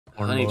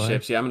Honey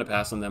chips, yeah, I'm gonna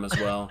pass on them as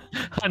well.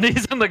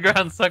 Honey's on the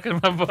ground sucking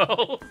my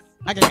balls.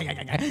 No!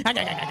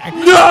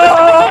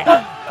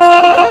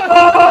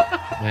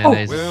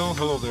 Well,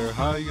 hello there.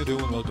 How you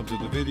doing? Welcome to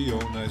the video.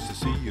 Nice to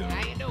see you.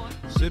 How you doing?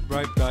 Sit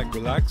right back,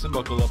 relax, and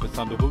buckle up. It's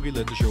time to boogie.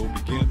 Let the show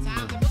begin.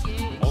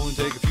 Only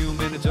take a few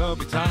minutes of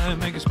your time.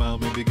 Make a smile,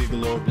 maybe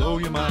giggle or blow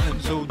your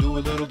mind. So do a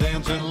little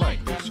dance and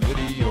like this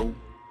video.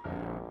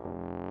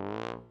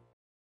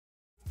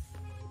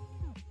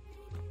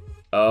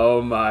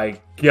 Oh my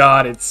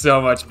god, it's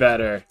so much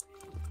better.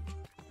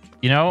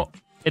 You know,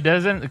 it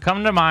doesn't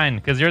come to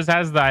mind because yours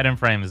has the item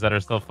frames that are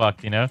still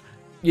fucked, you know?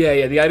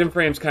 Yeah, the item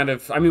frames kind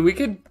of... I mean, we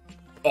could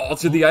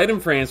alter the item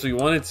frames if we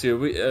wanted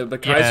to. The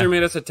Kaiser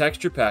made us a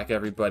texture pack,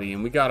 everybody,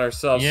 and we got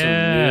ourselves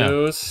some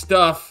new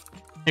stuff.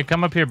 Here,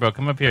 come up here, bro.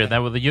 Come up here. That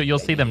will, you'll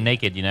see them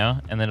naked, you know?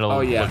 And then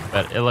it'll look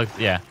better. It looks,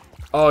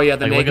 Oh, yeah,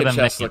 the like, naked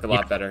chests look a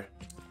lot better.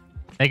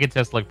 Naked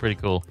chests look pretty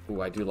cool.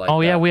 Ooh, I do like that.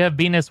 Yeah, we have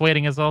Venus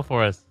waiting as well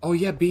for us. Oh,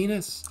 yeah,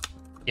 Venus.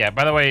 Yeah,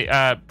 by the way,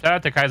 shout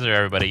out to Kaiser,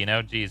 everybody, you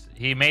know? Jeez,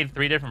 he made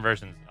 3 different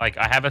versions. Like,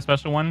 I have a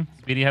special one.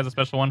 Speedy has a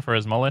special one for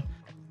his mullet.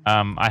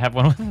 I have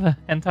one with the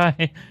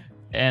hentai,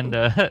 and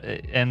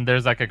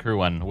there's like a crew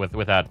one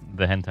without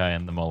the hentai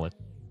and the mullet.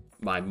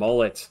 My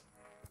mullet.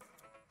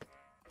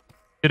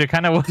 Dude, it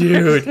kind of works.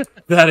 Dude,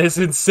 that is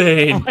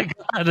insane. Oh my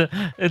god,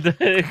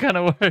 it kind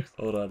of works.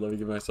 Hold on, let me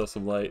give myself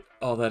some light.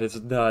 Oh, that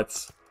is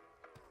nuts.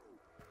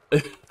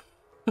 Dude,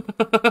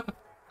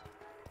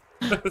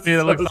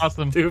 it looks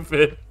awesome.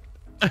 Stupid.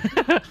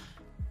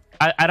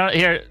 I don't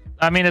hear.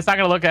 I mean, it's not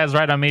gonna look as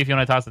right on me if you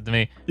want to toss it to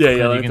me.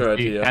 Yeah, let me throw it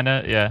to you.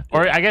 Kinda, yeah.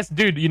 Or I guess,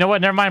 dude, you know what?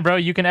 Never mind, bro.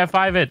 You can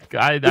F5 it.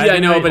 I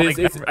know, but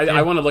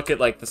I want to look at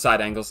like the side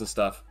angles and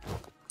stuff.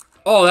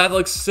 Oh, that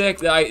looks sick.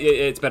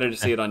 It's better to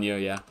see it on you,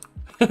 yeah.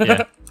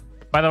 Yeah.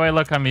 By the way,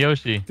 look, I'm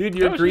Yoshi. Dude,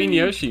 you're green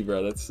Yoshi,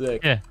 bro. That's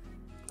sick. Yeah.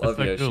 Love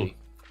so Yoshi. Cool.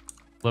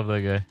 Love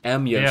that guy.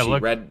 M Yoshi. Yeah,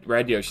 look.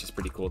 Red Yoshi's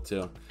pretty cool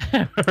too.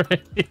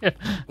 Right, yeah.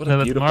 What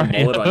a beautiful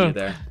mullet on you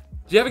there.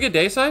 Did you have a good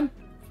day, Side?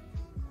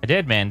 I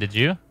did, man. Did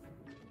you?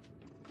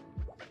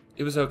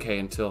 It was okay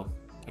until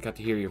I got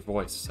to hear your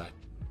voice, Side.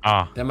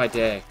 Ah. Then my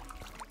day.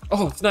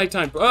 Oh, it's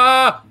nighttime.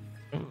 Ah!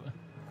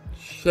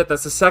 Shit,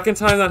 that's the second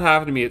time that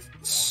happened to me. It's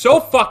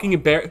so fucking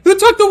embarrassing. Who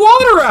took the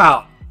water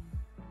out?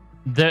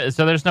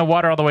 So there's no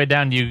water all the way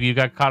down. You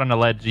got caught on a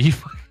ledge. You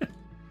fucking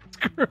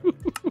screw.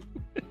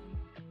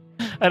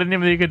 I didn't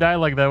even think you could die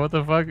like that. What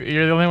the fuck?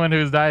 You're the only one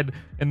who's died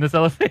in this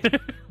elevator.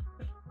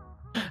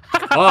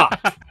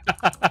 Fuck.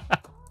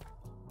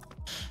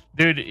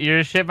 Dude,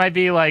 your ship might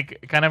be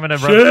like kind of in a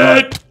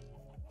rough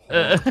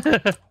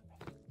spot.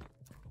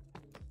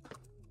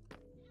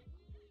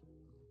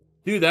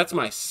 Dude, that's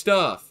my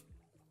stuff.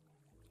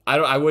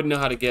 I wouldn't know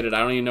how to get it. I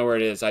don't even know where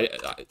it is.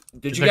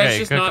 Did you guys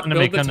just not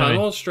build the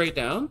tunnel straight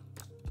down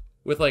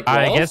with like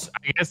walls?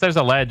 I guess there's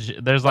a ledge.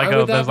 There's like a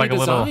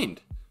little.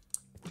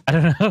 I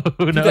don't know.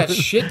 Who knows? Dude, that's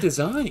shit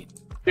designed.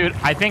 Dude,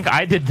 I think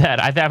I did that.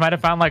 I might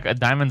have found like a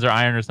diamonds or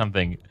iron or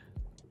something.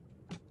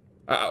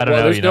 I don't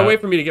know. There's no way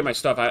for me to get my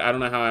stuff. I don't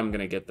know how I'm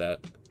gonna get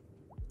that.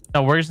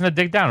 No, we're just gonna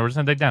dig down. We're just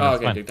gonna dig down. Oh,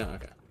 okay, dig down.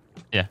 Okay.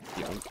 Yeah.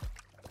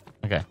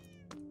 Okay.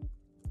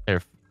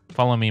 Here,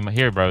 follow me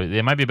here, bro.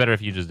 It might be better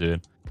if you just do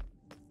it.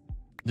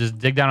 Just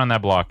dig down on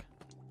that block.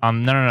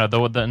 No,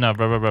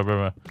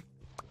 bro.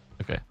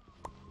 Okay.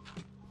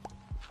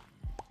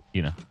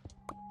 You know.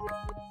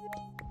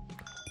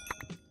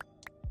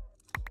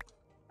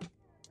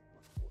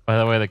 By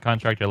the way, the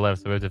contractor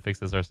left, so we have to fix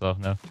this ourselves.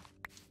 No.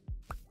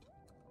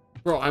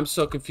 Bro, I'm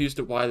so confused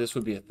at why this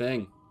would be a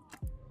thing.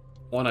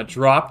 On a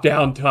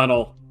drop-down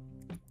tunnel.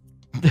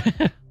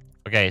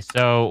 Okay,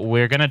 so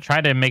we're gonna try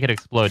to make it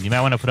explode. You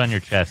might want to put on your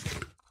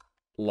chest.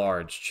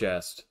 Large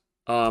chest.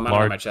 I don't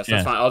have my chest.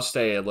 That's fine. I'll just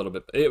stay a little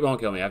bit. It won't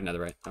kill me. I have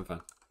netherite. I'm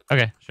fine.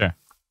 Okay, sure.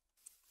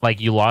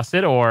 Like you lost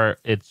it, or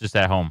it's just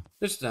at home?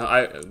 There's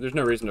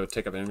no reason to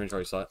take up an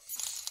inventory slot.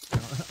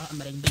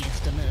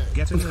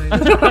 Get away.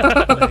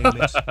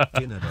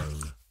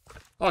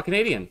 Oh,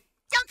 Canadian.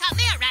 Don't call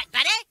me a rat,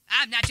 buddy.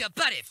 I'm not your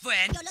buddy,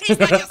 friend. He's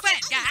not your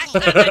friend, guy.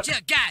 I'm not your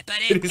guy,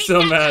 buddy. He's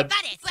so mad.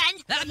 Buddy,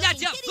 friend. I'm not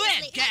your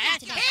friend, guy.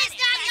 He's not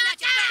your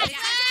guy,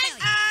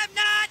 friend. I'm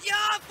not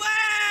your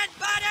friend,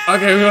 buddy.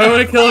 Okay, we might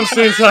want to kill him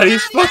soon, Side.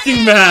 He's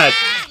fucking mad.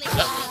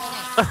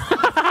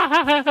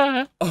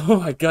 Oh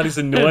my god, he's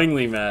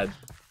annoyingly mad.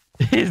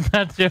 He's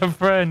not your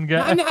friend,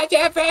 guy. I'm not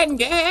your friend,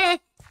 guy.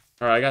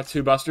 Alright, I got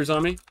 2 busters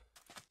on me.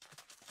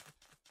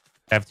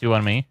 I have 2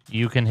 on me.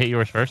 You can hit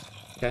yours first.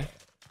 Okay.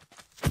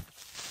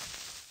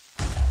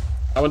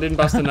 That one didn't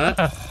bust a nut.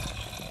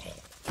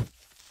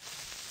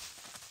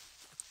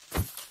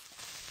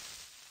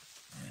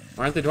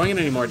 Why aren't they doing it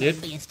anymore,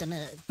 dude? You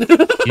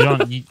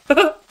don't.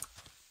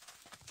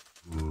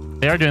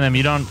 They are doing them.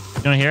 You don't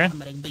hear it?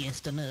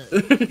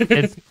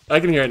 It's, I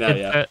can hear it now,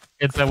 yeah.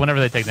 It's whenever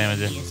they take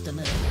damage.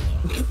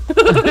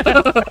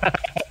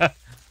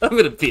 I'm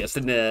gonna pierce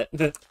the net.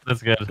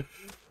 That's good.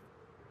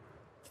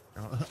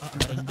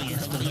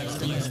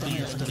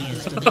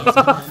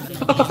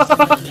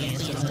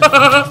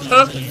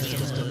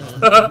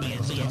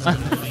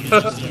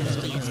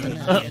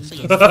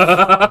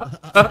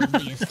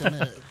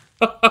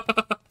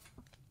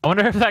 I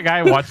wonder if that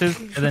guy watches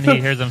and then he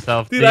hears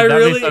himself. Dude, I that'd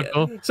really. be so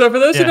cool. So for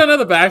those who don't know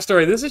the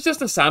backstory, this is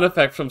just a sound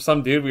effect from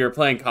some dude we were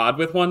playing COD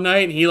with one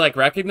night, and he like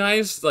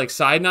recognized like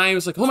Side and I. He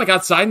was like, "Oh my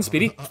God, Side and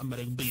Speedy,"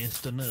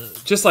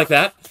 just like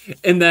that.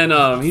 And then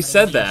he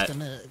said that.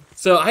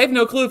 So I have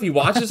no clue if he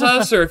watches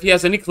us or if he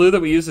has any clue that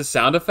we use a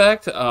sound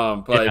effect.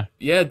 But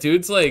yeah,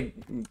 dude's a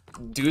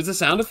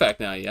sound effect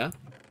now. Yeah.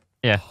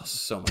 Yeah. Oh,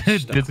 so much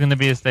stuff. It's gonna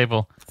be a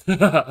staple.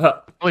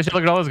 Holy shit!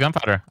 Look at all this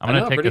gunpowder. I'm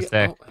gonna take a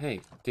stack. Oh,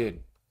 hey, dude.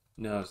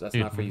 No, that's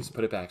not for you. Just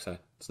put it back, side.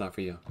 It's not for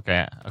you. Okay,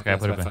 I put it back.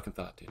 That's what I fucking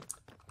thought, dude.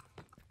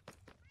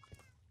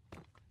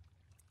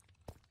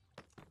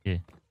 Yeah.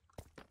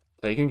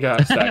 So you can go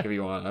a stack if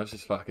you want. I was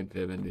just fucking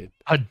fibbing, dude.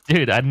 Oh,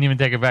 dude, I didn't even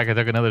take it back. I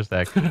took another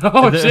stack.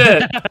 Oh,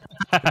 shit.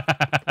 All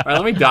right,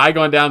 let me die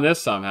going down this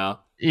somehow.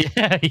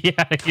 Yeah,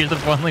 you're the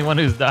only one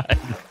who's died.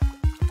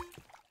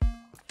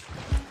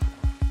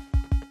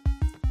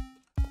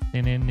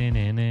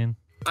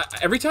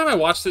 Every time I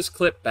watch this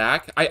clip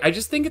back, I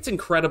just think it's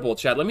incredible,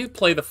 Chad. Let me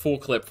play the full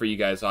clip for you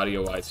guys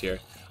audio-wise here.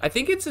 I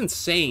think it's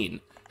insane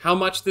how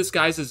much this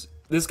guy's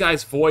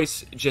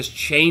voice just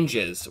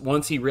changes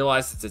once he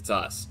realizes it's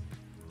us.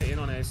 In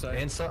on A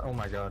side. Oh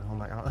my god.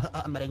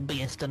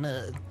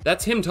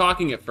 That's him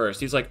talking at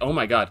first. He's like, "Oh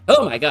my god.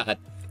 Oh my god."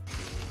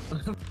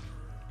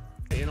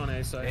 In on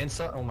A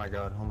side. Oh my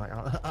god.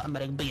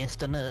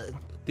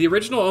 The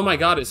original "Oh my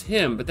god" is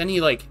him, but then he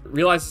like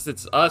realizes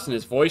it's us and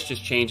his voice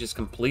just changes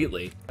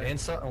completely.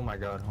 Oh my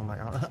god.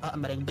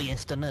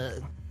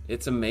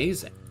 It's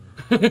amazing.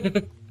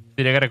 Dude,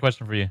 I got a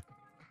question for you.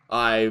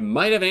 I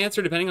might have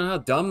answered depending on how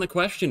dumb the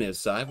question is,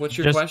 Sai. What's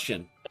your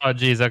question? Oh,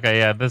 geez. Okay,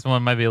 yeah. This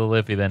one might be a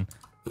little iffy then.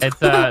 It's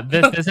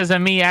this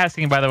isn't me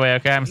asking, by the way.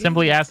 Okay, I'm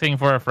simply asking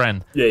for a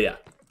friend. Yeah.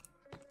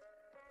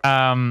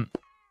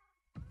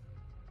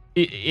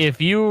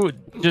 If you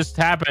just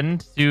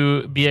happened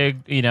to be a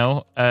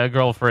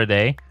girl for a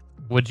day,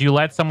 would you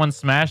let someone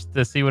smash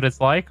to see what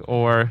it's like,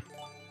 or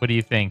what do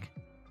you think?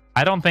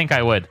 I don't think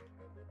I would,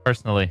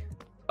 personally.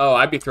 Oh,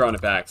 I'd be throwing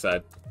it back,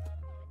 Side.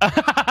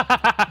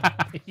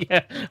 Yeah,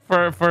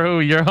 for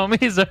who? Your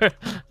homies or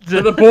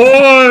for the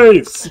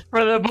boys?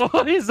 For the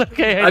boys,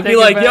 okay. I'd be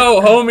like,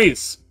 "Yo,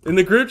 homies, in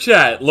the group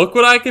chat, look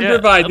what I can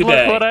provide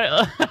today." Look what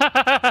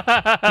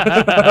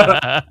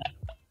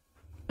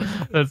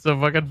That's so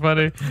fucking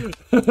funny.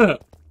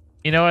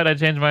 You know what? I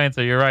changed my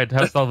answer. You're right.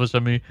 How selfish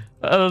of me.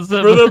 For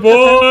the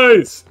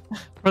boys.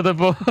 For the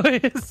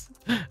boys.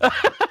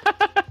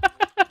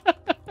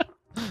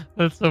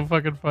 That's so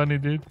fucking funny,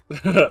 dude.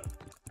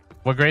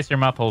 What graced your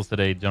mouth holes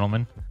today,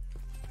 gentlemen?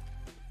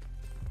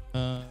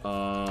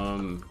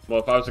 Well,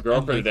 if I was a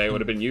girlfriend today, it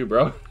would have been you,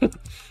 bro.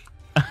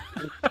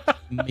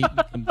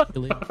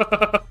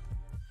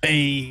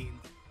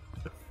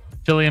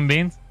 Chili and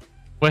beans?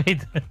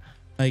 Wait.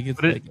 Like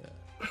it's like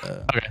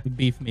okay.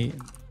 Beef meat.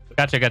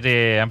 Gotcha.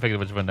 Yeah, I'm picking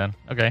which one then.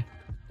 Okay.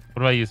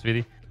 What about you,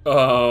 Speedy?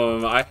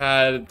 I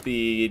had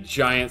the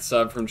giant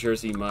sub from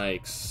Jersey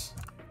Mike's.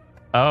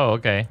 Oh,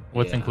 okay.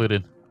 What's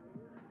included?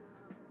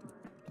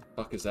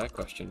 Fuck is that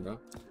question, bro?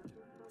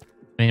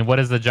 I mean, what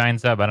is the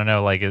giant sub? I don't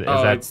know. Like,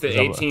 it's the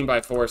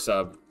 18x4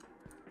 sub.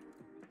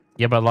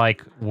 Yeah, but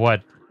like,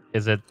 what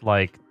is it?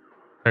 Like,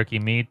 turkey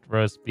meat,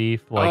 roast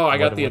beef? Like, I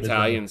got the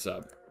Italian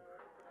sub.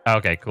 Oh,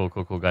 okay, cool.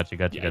 Gotcha.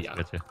 Okay.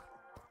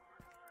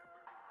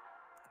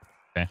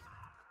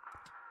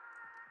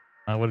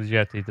 What did you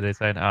have to eat today,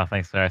 Side? Oh,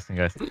 thanks for asking,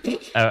 guys.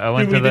 I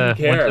went Dude, to we didn't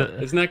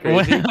care. Isn't that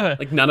crazy?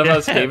 Like, none of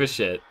us gave a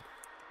shit.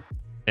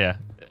 Yeah.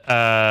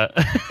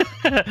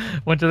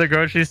 Went to the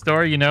grocery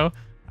store.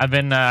 I've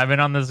been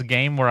on this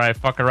game where I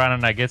fuck around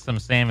and I get some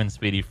salmon,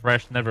 Speedy,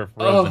 fresh, never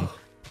frozen.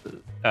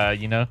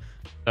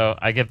 So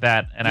I get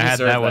that, and I had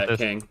that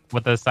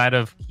with the side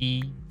of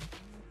gay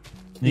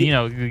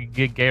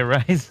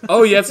rice.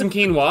 Oh, you had some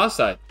quinoa,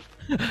 Side.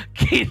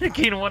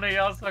 Keen, one of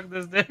y'all suck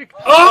this dick.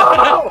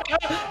 Oh!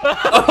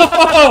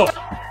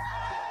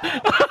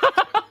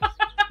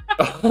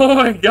 Oh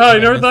my god, I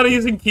never thought of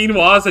using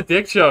quinoa as a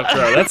dick joke,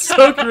 bro. That's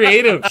so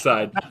creative,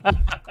 Side.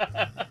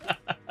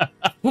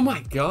 Oh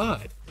my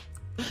god.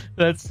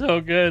 That's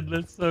so good.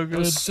 That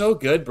was so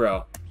good,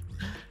 bro.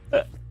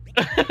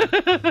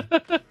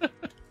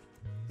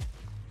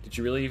 Did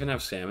you really even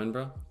have salmon,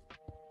 bro?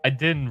 I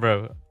didn't,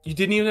 bro. You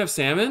didn't even have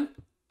salmon?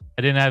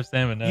 I didn't have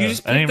salmon, no. You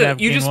just I didn't even have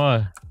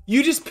quinoa.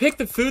 You just picked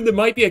the food that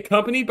might be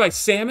accompanied by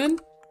salmon?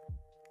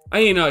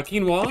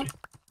 Quinoa?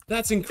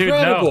 That's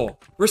incredible. Dude, no.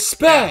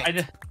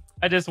 Respect.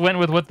 I just went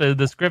with what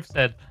the script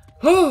said.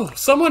 Oh,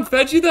 someone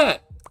fed you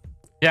that?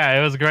 Yeah,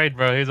 it was great,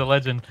 bro. He's a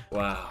legend.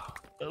 Wow.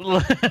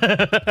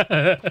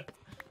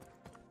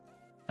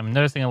 I'm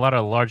noticing a lot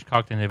of large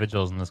cocked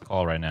individuals in this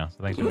call right now,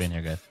 so thanks for being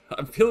here, guys.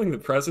 I'm feeling the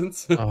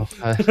presence. Oh,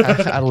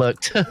 I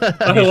looked.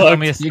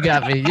 You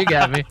got me.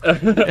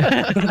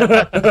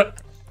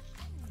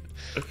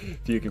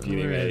 Few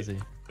computing,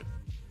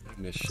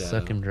 mate.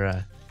 Suck him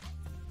dry.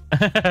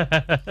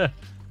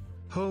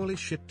 Holy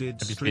shit, did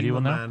streamer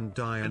man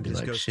die and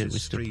his ghost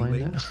is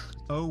streaming?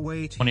 Oh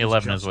wait,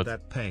 2011 is what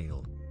that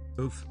pale.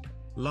 Oof.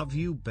 Love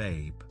you,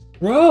 babe.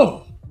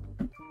 Bro,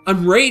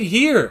 I'm right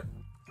here.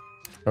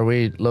 Are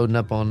we loading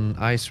up on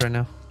ice right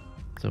now?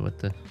 So what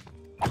the?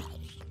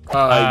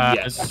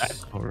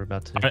 Yes. What we're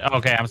about to.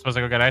 Okay, I'm supposed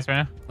to go get ice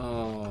right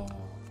now.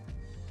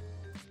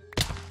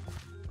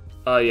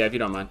 Yeah, if you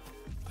don't mind.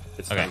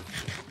 It's Okay. time.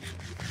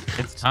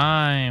 It's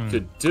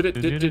time.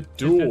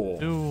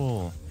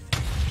 Duel.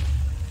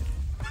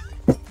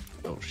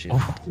 Oh shit!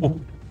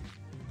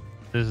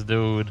 This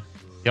dude.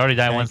 He already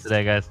died once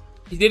today, guys.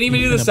 He didn't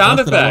even do the sound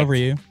All effect. over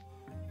you.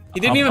 He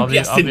didn't even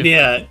guess it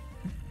yet.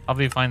 I'll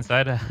be fine,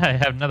 side. I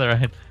have another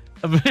right.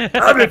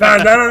 I'll be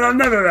fine.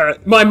 No.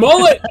 My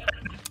mullet.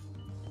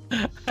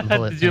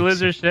 Did you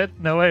lose your shit?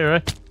 No way,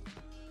 right?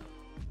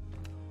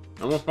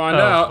 I'm gonna find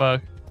out.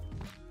 Fuck.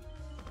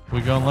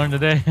 We gonna learn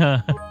today.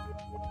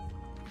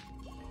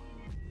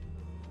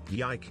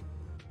 Yike.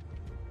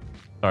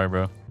 Sorry,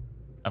 bro.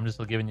 I'm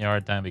just giving you a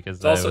hard time because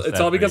It's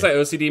all because I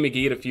OCD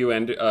McGee'd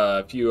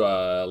a few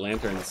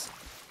lanterns.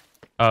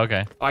 Oh,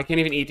 okay. Oh, I can't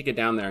even eat to get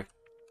down there.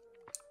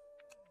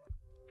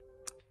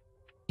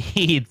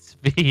 Eat,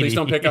 Speedy. Please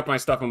don't pick up my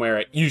stuff and wear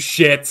it. You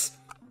shits.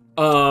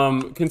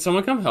 Can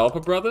someone come help a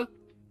brother?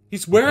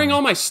 He's wearing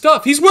all my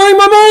stuff. He's wearing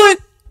my mullet.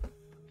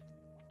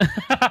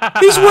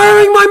 He's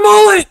wearing my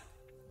mullet.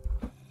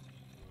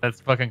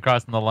 That's fucking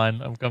crossing the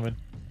line. I'm coming.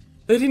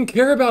 They didn't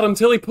care about him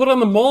until he put on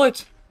the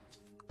mullet.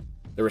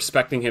 They're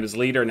respecting him as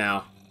leader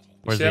now.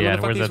 Where's See he that at?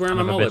 motherfucker? Where's He's that wearing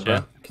my son of a mullet, bitch bro.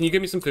 at? Can you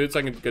give me some food so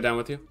I can go down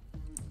with you?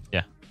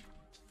 Yeah.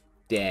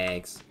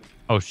 Dags.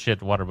 Oh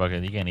shit, water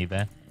bucket. You can't eat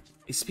that.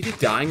 Is Speedy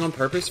dying on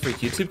purpose for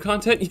YouTube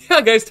content?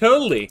 Yeah, guys,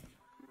 totally.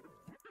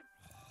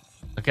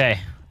 Okay.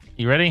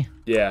 You ready?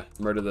 Yeah,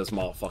 murder those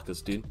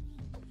motherfuckers, dude.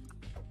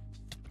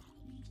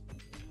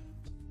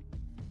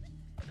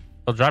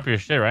 They'll drop your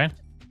shit, right?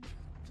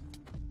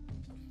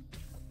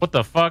 What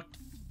the fuck?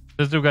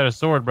 This dude got a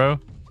sword, bro.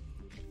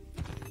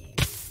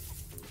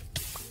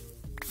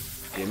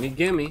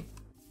 Gimme.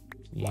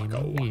 Waka,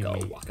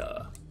 waka,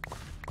 waka.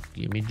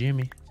 Gimme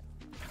Jimmy.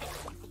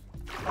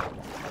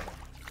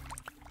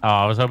 Oh,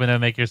 I was hoping to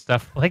make your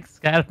stuff like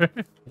scatter.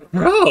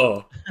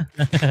 Bro!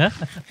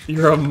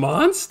 You're a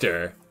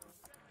monster.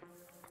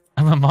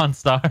 I'm a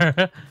monster.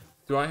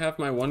 Do I have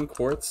my 1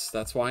 quartz?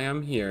 That's why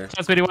I'm here.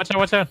 Oh, sweetie, watch out,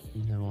 watch out.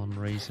 No, I'm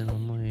racing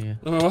on my.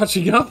 What am I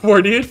watching out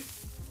for, dude?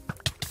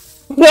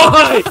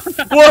 Why?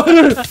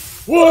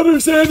 Water,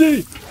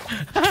 Sandy!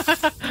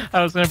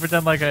 I was gonna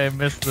pretend like I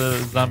missed the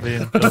zombie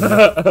and killed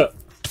it.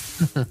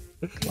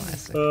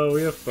 Classic. Oh,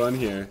 we have fun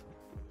here.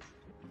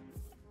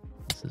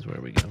 This is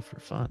where we go for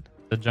fun.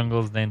 The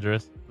jungle is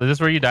dangerous. Is this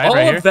where you died, All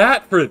right of here?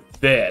 that for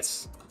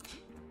this.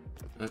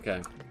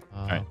 Okay.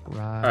 Right.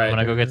 Alright. When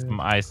I go get some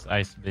ice,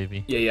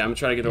 baby. Yeah, I'm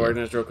trying to get the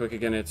ordinance real quick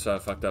again. It's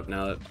fucked up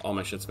now that all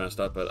my shit's messed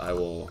up, but I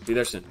will be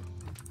there soon.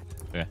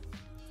 Okay.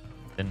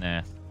 Didn't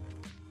ask.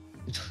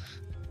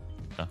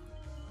 Oh.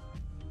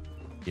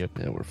 Yep.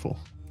 Yeah, we're full.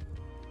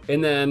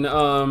 And then,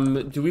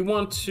 do we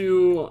want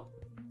to...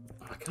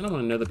 I kind of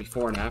want to know the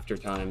before and after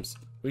times.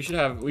 We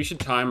should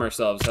time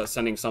ourselves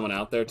sending someone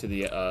out there to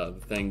the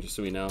thing just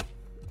so we know.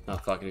 Oh,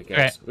 fuck it,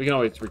 guys. Okay. We can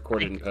always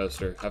record it in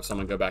post or have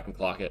someone go back and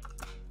clock it.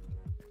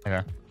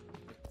 Okay.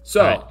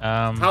 So, right,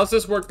 how's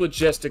this work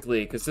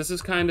logistically? Because this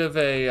is kind of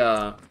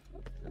a...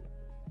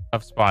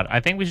 Tough spot. I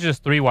think we should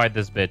just 3-wide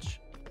this bitch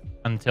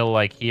until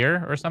like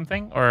here or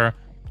something. Or,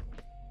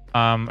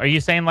 are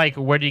you saying like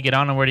where do you get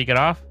on and where do you get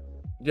off?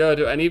 Yo,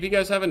 do any of you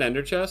guys have an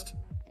ender chest?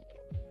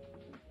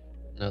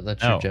 No,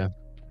 that's No. your job.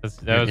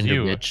 That was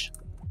you. Bitch.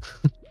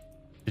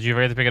 Did you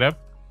forget to pick it up?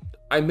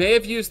 I may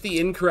have used the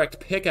incorrect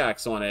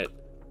pickaxe on it.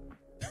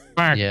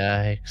 Mark.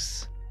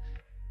 Yikes.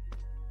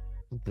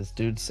 This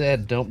dude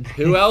said, "Don't."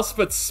 Who else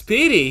but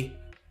Speedy?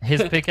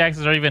 His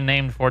pickaxes are even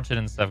named Fortune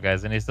and stuff,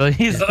 guys, and he's You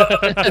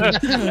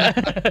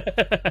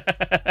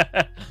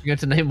have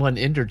to name one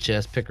ender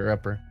chest picker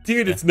upper.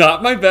 Dude, it's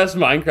not my best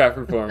Minecraft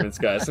performance,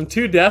 guys. I'm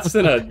 2 deaths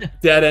and a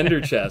dead ender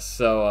chest,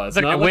 so it's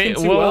okay, not looking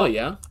too well,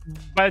 yeah?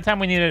 By the time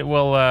we need it,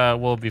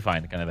 we'll be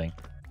fine, kind of thing.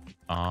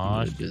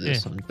 Aw, Do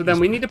this shit. one. So then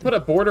we need to put a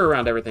border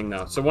around everything,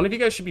 though. So one of you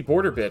guys should be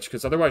border bitch,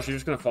 because otherwise you're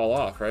just going to fall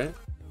off, right?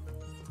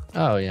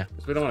 Oh yeah,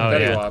 Because we don't want to Oh,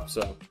 yeah. wop,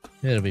 so...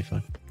 it'll be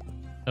fine.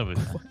 That'll be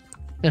fine.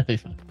 It'll be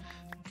fine.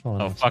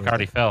 Oh, fuck, I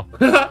already fell.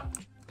 Yeah,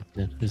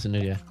 who's the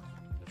new guy?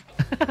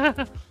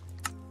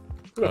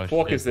 Who the Oh,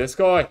 fuck shit. is this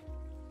guy?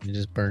 You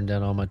just burned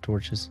down all my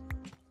torches.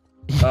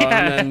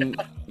 And then,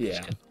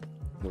 yeah,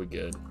 we're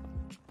good.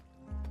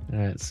 All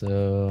right,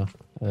 so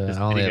I Just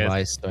only kidding, have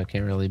guys. ice, so I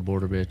can't really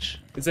border bitch.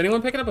 Is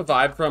anyone picking up a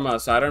vibe from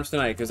Sidearms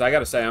tonight? Because I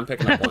gotta say, I'm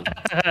picking up one.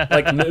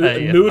 Like,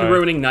 Yeah,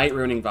 mood-ruining,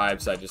 night-ruining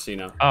vibes, I just, you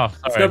know. Oh, sorry.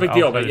 It's no big I'll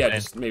deal, put but it yeah, in.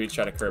 just maybe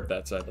try to curb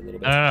that side a little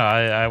bit. No,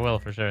 I will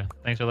for sure.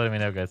 Thanks for letting me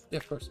know, guys. Yeah,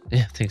 of course.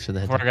 Yeah, thanks for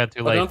that. Before I got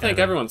too Well, late. don't thank kinda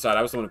thing. everyone's side.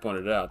 I was the one who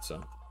pointed it out, so I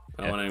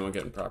don't Yeah. want anyone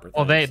getting proper things.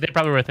 Well, they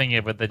probably were thinking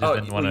it, but they just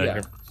didn't want to.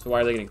 yeah. So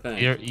why are they getting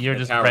thanked? You're They're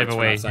just cowards right for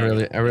away. not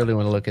signing. I really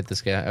want to look at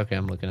this guy. Okay,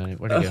 I'm looking at it.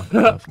 Where'd he go?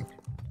 Oh, fuck.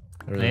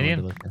 I really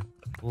Canadian? wanted to look at it.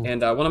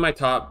 And one of my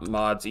top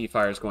mods,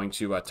 eFire, is going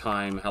to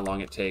time how long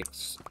it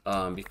takes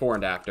before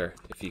and after,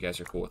 if you guys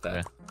are cool with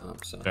that. Okay.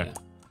 So, Sure. yeah.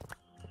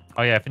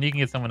 Oh yeah, if you can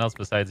get someone else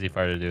besides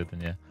Zfire to do it,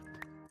 then yeah.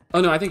 Oh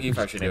no, I think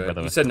E-Fire should do it.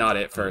 He said not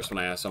it first when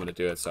I asked someone to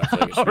do it, so I feel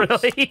like it should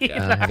really?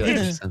 Yeah, I feel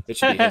like it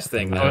should be his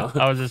thing now.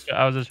 I was just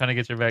trying to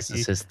get your back. This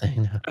is his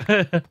thing.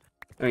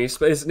 I mean,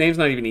 his name's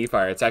not even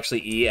E-Fire. It's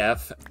actually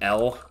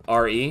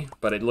E-F-L-R-E,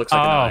 but it looks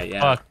like an I.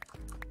 Yeah. Fuck.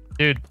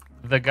 Dude,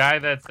 the guy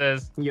that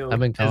says I've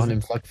been calling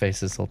him Fuckface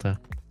this whole time.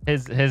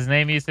 His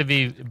name used to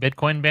be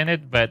Bitcoin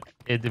Bandit, but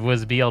it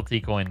was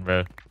BLT Coin,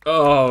 bro.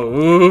 Oh,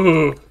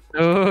 ooh. Ooh.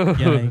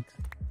 Yikes.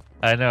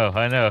 I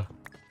know.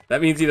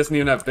 That means he doesn't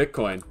even have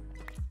Bitcoin.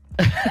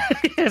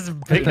 He has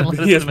bacon,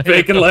 lettuce, he has tomato.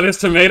 bacon, lettuce,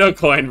 tomato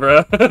coin,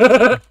 bro.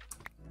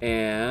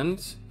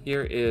 And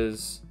here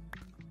is...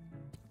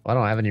 Well, I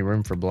don't have any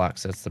room for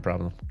blocks. That's the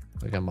problem.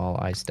 Like I'm all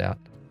iced out.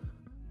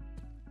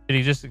 Can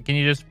you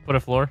just put a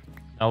floor?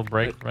 I'll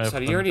break. So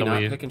are you already not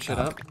picking shit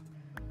up?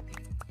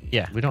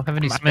 Yeah. We don't have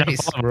any I'm in a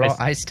space. full We're all ice.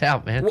 iced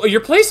out, man. Well, you're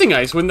placing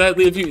ice. Wouldn't that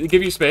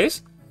give you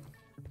space?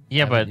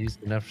 Yeah, but Haven't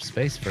used enough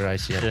space for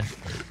ice yet. Yeah.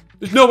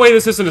 There's no way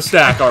this isn't a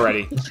stack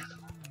already.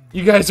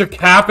 You guys are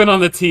capping on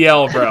the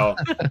TL, bro.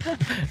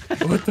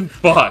 What the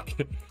fuck?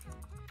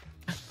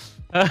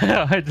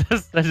 I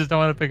just don't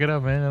want to pick it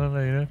up, man. I don't know,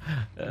 you know.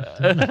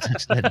 I'm not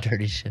touching that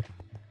dirty shit.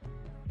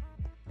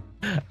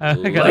 I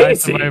got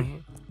ice in Lazy. my...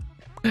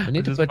 We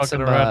need to Just put fucking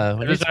some. around.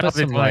 We I'm need just to trying put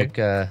to be some funny.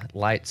 like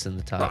lights in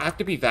the Do I top. have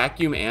to be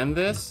vacuum and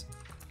this?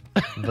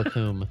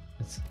 Vacuum.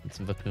 It's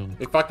vacuum.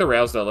 Hey, fuck the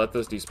rails though. Let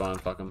those despawn.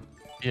 Fuck them.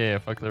 Yeah,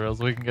 fuck the rails.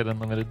 We can get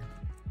unlimited.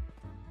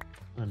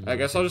 I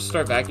guess I'll just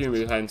start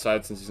vacuuming behind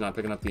side since he's not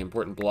picking up the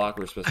important block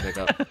we're supposed to pick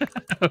up.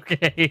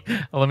 Okay,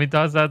 well, let me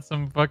toss out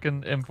some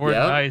fucking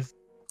important Yep. ice.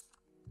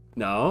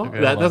 No, Okay,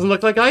 that hold doesn't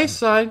look like ice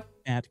side.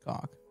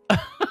 Adcock.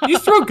 You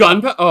throw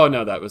gunpowder. Oh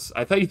no, that was.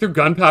 I thought you threw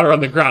gunpowder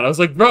on the ground. I was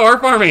like, bro, our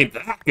farm ain't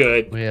that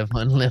good. We have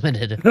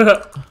unlimited.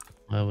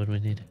 Why would we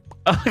need it?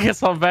 I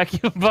guess I'll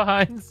vacuum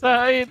behind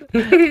side.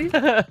 You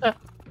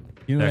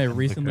know what I That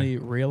recently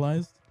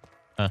realized?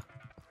 Huh.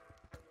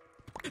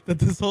 That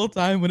this whole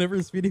time,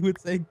 whenever Speedy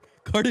would say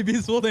Cardi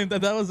B's full name,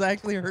 that was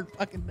actually her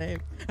fucking name.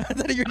 I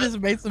thought you just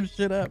made some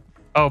shit up.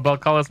 Oh,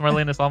 Belcalis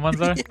Marlena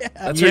Almanzar? Yeah.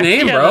 That's her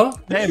name, bro.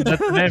 That's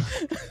her name.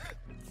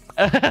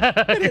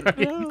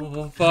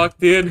 Oh fuck,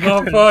 dude.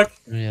 Oh fuck.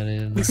 Yeah, they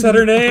didn't. You said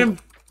her name.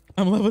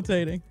 I'm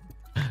levitating.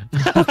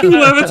 Fucking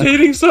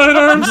levitating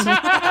sidearms.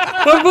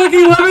 I'm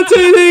fucking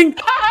levitating.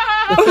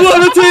 I'm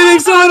levitating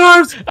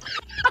sidearms.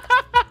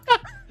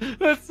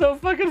 That's so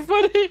fucking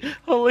funny.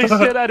 Holy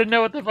shit, I didn't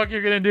know what the fuck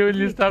you're gonna do when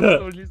you stopped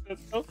when you said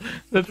so.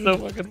 That's so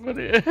fucking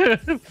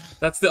funny.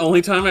 That's the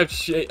only time I've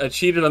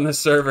cheated on this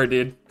server,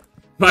 dude.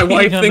 My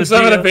wife on thinks the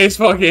I'm at a TL.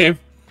 baseball game.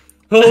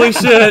 Holy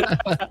shit.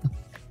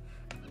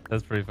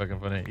 That's pretty fucking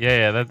funny.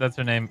 Yeah, that's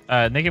her name.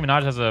 Nicki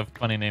Minaj has a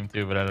funny name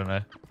too, but I don't know.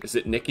 Is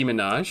it Nicki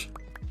Minaj?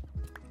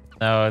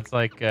 No, it's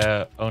like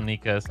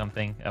Onika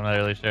something. I'm not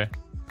really sure.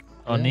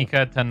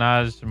 Onika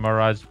Tanaj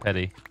Maraj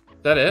Petty.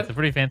 Is that it? It's a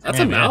pretty fancy That's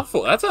name. a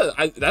mouthful. That's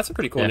a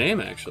pretty cool Yeah.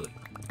 name, actually.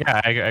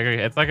 Yeah, I agree.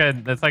 It's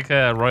like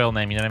a royal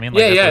name. You know what I mean?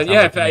 Like, Yeah, that's what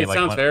yeah. it sounds like to me, It like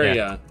sounds one- very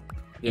yeah.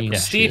 yeah,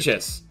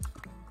 prestigious.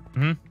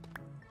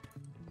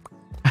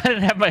 I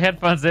didn't have my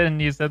headphones in,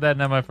 and you said that.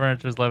 Now my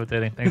furniture's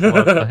levitating. Thanks a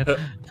lot.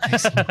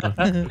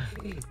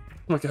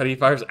 Oh my god,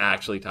 E-Fire's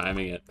actually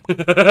timing it.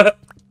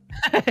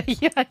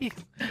 Yeah,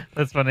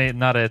 that's funny.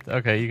 Not it.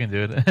 Okay, you can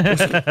do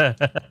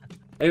it.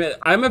 I mean,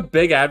 I'm a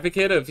big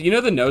advocate of, you know,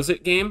 the Nose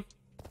It game?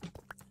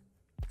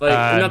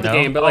 Like, not the no.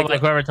 game, but Oh, like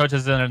whoever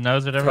touches in their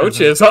nose or whatever.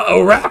 coaches.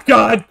 Oh, rap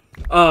god!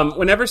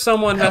 Whenever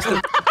someone has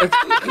to...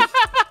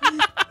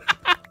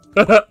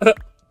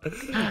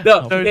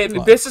 No, it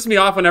pisses me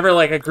off whenever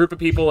like a group of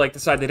people like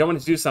decide they don't want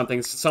to do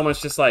something. So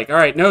someone's just like, all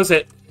right, knows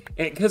it.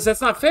 Because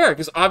that's not fair,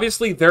 because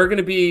obviously they're going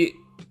to be...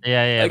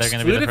 Yeah, they're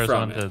gonna be the excluded first from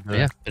one it. to do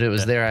Yeah, it. but it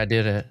was their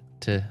idea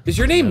to. Is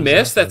your name Nose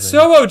Mist? it, That's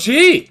so so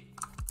OG!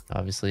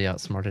 Obviously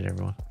outsmarted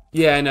everyone.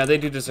 Yeah, no, they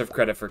do deserve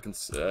credit for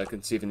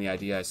conceiving the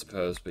idea, I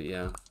suppose, but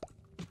yeah.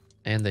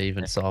 And they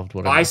even solved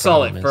whatever. I the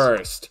saw it problem is.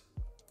 first.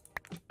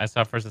 I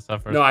saw first.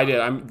 No, I did.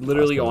 I'm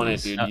literally on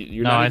it, dude. No,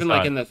 You're no, not I even saw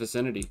like it. in the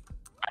vicinity.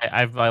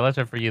 I left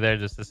it for you there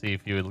just to see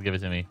if you would give it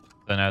to me.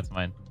 So now it's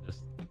mine. Just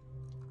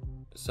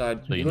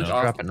Side, So you, you look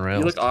know. Dropping you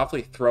rails. look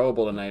awfully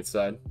throwable tonight,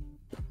 Side.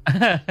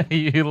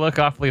 you look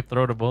awfully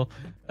throatable.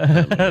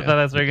 Thought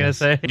that's what you're gonna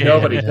say.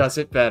 Nobody Yeah. does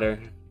it better.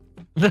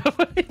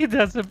 Nobody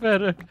does it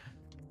better.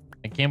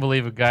 I can't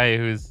believe a guy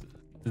who's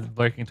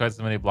lurking twice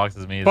as many blocks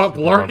as me. is But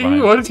super far blurking?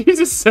 behind. What did you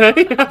just say?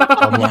 Rob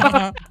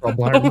Oh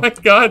Larden. my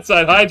god,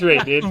 Side,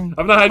 hydrate, dude.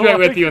 I'm not hydrating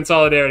with you in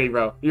solidarity,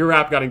 bro. Your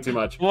rap getting too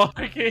much.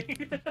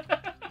 Blurking.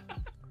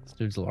 This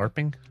dude's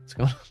LARPing. What's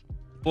going on?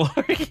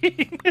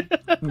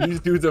 Blurking. These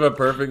dudes have a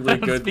perfectly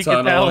Don't good speak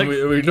tunnel, Italic.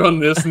 and we've done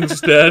this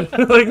instead.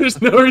 Like, there's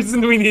no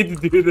reason we need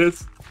to do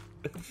this.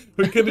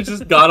 We could have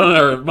just got on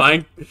our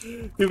mine.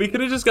 Dude, we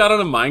could have just got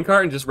on a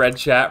minecart and just read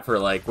chat for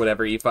like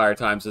whatever E-Fire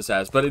times this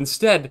has. But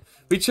instead,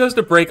 we chose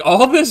to break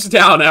all this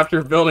down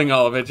after building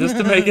all of it just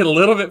to make it a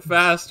little bit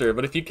faster.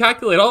 But if you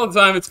calculate all the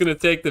time it's going to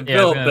take to Yeah,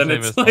 build, it's gonna then save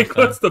it's us like,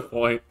 some what's the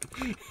point?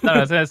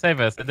 No, it's gonna save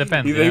us. It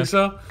depends. You know? think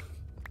so?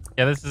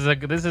 Yeah, this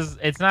is.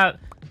 It's not.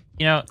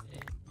 You know,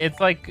 it's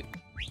like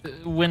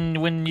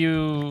when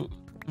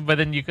but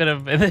then you could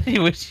have, and then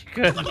you wish you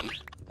could.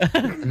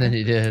 And then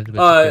you did.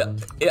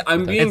 But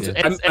I'm being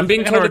I'm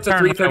being gonna told it's a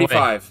return right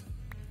away. 3:35.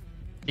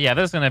 Yeah,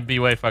 this is gonna be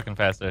way fucking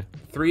faster.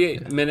 3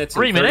 minutes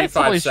 3 and minutes?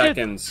 35 Holy shit.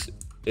 seconds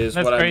is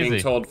That's what I'm crazy.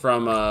 being told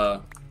from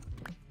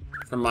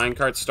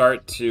minecart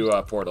start to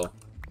portal.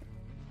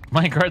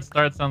 Minecart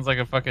Start sounds like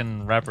a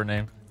fucking rapper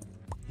name.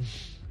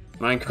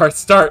 Minecart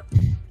start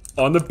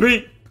on the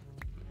beat.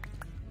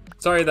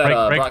 Sorry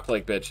that Break. Rock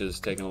Lake bitch is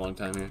taking a long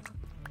time here.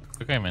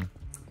 Okay, man.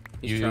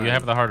 He's You trying.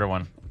 have the harder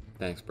one.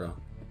 Thanks, bro.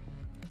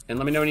 And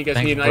let me know when you guys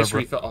Thanks, need an bro, ice bro.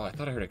 refill. Oh, I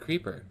thought I heard a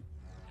creeper.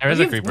 There is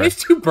a creeper. We have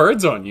 2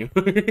 birds on you.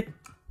 What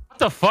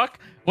the fuck?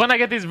 When I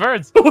get these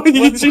birds?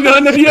 Did you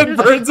not know you had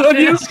birds on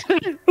you?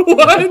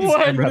 What?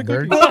 What? Red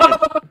bird.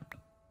 What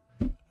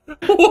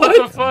What?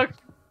 the fuck?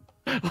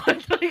 When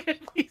did I get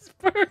these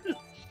birds?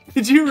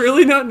 Did you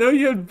really not know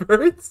you had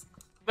birds?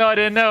 No, I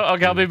didn't know.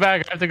 Okay, I'll be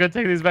back. I have to go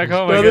take these back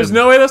home. No, I there's guess.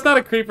 no way that's not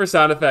a creeper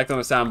sound effect on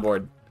a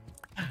soundboard.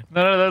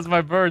 No, those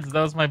my birds.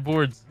 That was my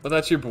boards. But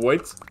that's your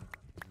boards?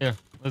 Yeah,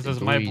 this is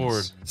my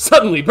board.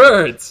 Suddenly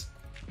birds!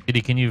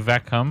 Kitty, can you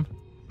vac hum?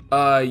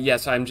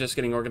 Yes, I'm just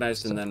getting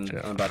organized and then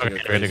I'm about to go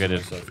Okay, crazy. good.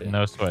 myself, yeah.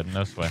 No sweat,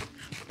 no sweat.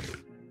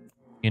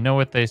 You know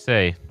what they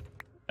say?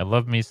 I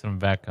love me some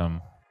vac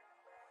hum.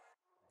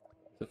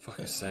 The fuck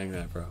is saying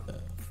that, bro?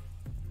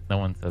 No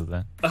one says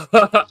that.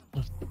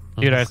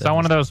 Dude, I saw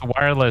one of those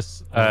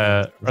wireless,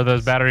 or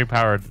those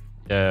battery-powered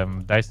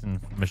Dyson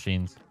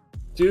machines.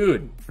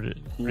 Dude,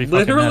 Pretty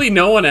literally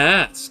no one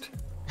asked.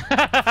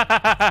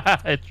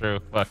 It's true.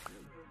 Fuck.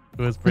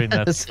 It was pretty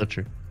nuts. That's so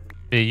true.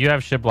 Dude, you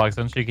have shit blocks,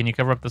 don't you? Can you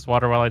cover up this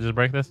water while I just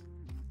break this?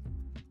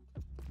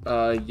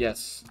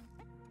 Yes.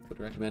 Would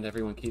recommend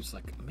everyone keeps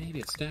like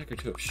maybe a stack or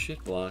 2 of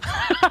shit blocks.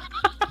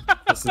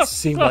 Doesn't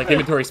seem like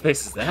inventory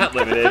space is that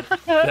limited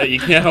that you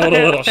can't hold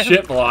a little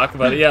shit block,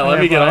 but yeah, let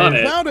me get on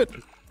it. Found it.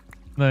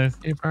 Nice.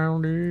 You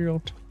found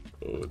it.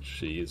 Oh,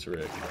 jeez,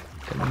 Rick.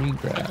 Can we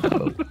grab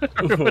it?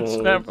 Everyone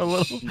should have a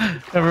little.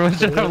 Everyone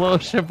should have a little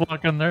shit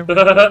block in there.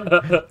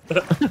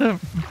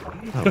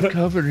 I'm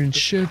covered in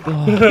shit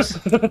blocks.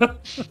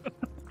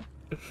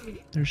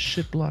 There's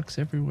shit blocks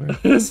everywhere.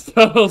 This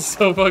tunnel's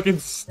so fucking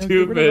Get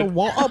rid of the stupid.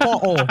 water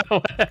bottle.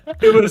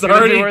 It was It's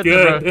gonna be already worth it,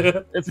 good.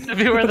 bro. It's gonna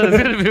be worth it.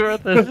 It's gonna be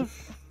worth it.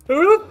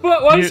 Where the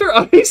fuck? Why is there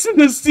ice in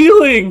the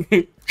ceiling?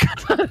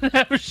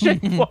 Have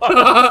shit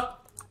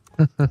block.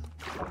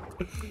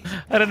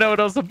 I don't know what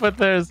else to put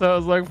there, so I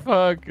was like,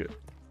 "Fuck."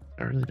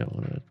 I really don't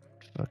want to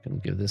fucking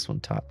give this one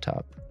top.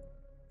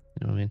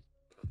 You know what I mean?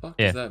 What the fuck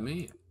Yeah. does that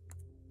mean?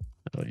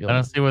 Oh, I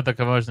don't see what the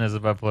commotion is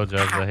about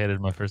blowjobs. I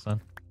hated my first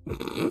one.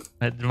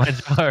 My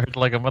jaw hurt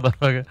like a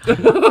motherfucker.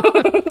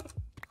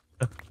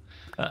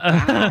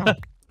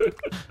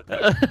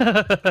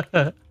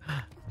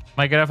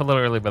 Might get off a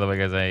little early, by the way,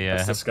 guys. I That's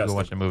have to disgusting. go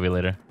watch a movie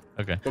later.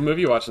 Okay. What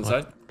movie you watch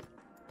inside?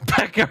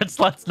 Backyard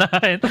Slots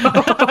 9.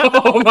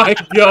 Oh my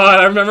god,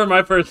 I remember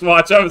my first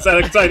watch. I was that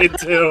excited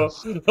too.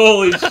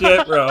 Holy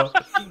shit, bro.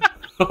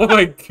 Oh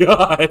my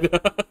god.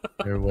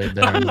 You're way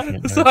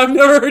better. So I've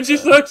never heard you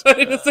so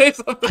excited to say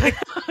something.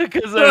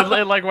 Because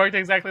it like worked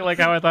exactly like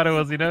how I thought it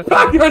was, you know?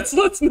 Backyard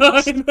Sluts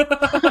 9.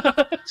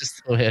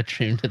 Just the way I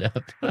dreamed it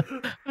up.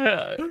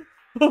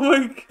 Oh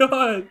my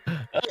god.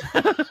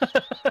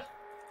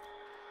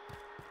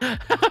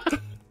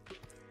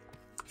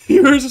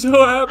 You were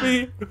so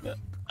happy.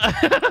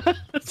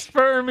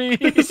 Spermy.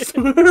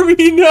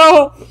 Spermy,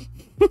 no.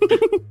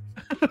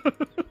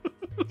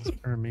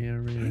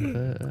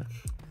 Spermy.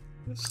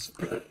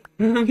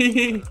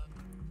 Spermy.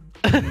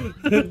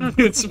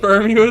 Dude,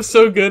 Spermy was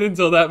so good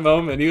until that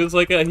moment. He was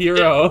like a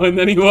hero, and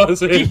then he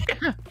wasn't.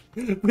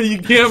 But you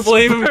can't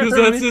blame him because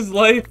that's his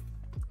life.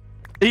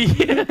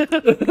 Yeah.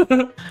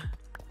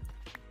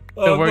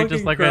 Oh, It worked I'm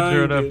just fucking like I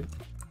drew it crying, up. dude.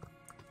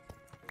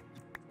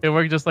 It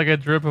worked just like I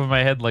drew up in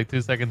my head like 2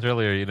 seconds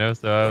earlier, you know?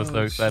 So I was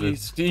so excited.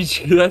 Jeez, dude,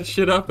 you drew that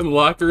shit up in the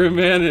locker room,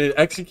 man, and it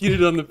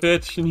executed on the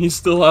pitch, and you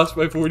still lost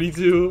by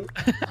 42.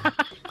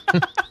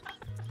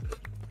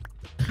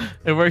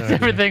 It worked.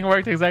 Everything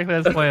worked exactly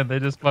as planned. They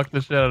just fucked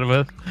the shit out of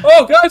us.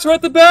 Oh, guys, we're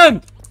at the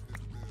bend.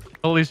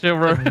 Holy shit,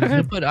 we're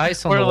You put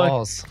ice on We're the like-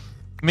 walls.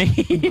 me.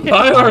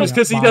 My arms,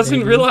 because he doesn't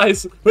Baby.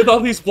 realize with all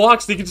these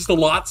blocks, he can just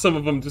allot some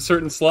of them to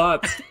certain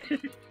slots.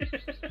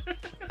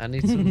 I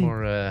need some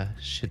more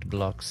shit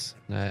blocks.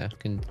 I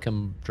can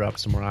come drop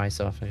some more ice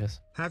off, I guess.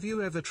 Have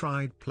you ever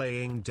tried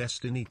playing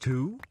Destiny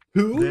 2?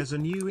 Who? There's a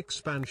new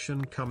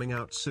expansion coming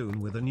out soon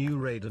with a new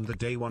raid, and the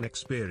day one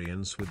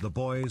experience with the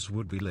boys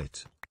would be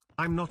lit.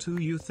 I'm not who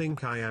you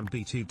think I am,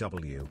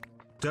 BTW.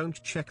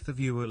 Don't check the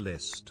viewer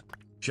list.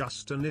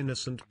 Just an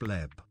innocent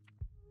pleb.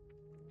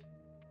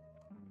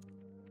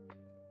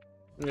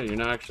 Yeah, you're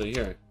not actually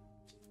here.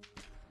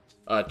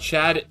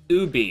 Chad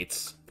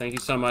Ubeats. Thank you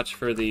so much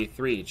for the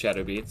 3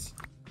 Shadow Beats.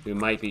 Who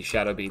might be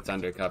Shadow Beats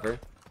undercover.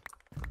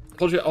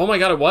 Told you. Oh my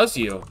god, it was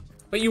you.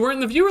 But you weren't in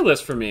the viewer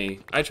list for me.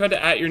 I tried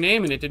to @ your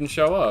name and it didn't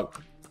show up.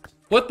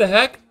 What the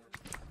heck?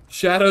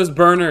 Shadows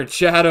Burner.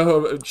 Chad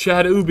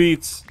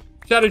Ubeats.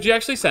 Shadow, did you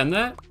actually send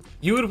that?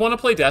 You would want to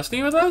play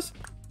Destiny with us?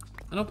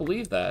 I don't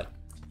believe that.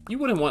 You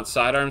wouldn't want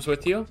sidearms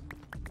with you.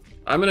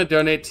 I'm gonna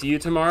donate to you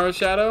tomorrow,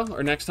 Shadow,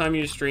 or next time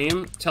you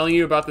stream, telling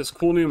you about this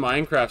cool new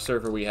Minecraft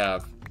server we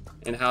have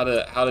and how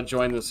to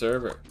join the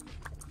server.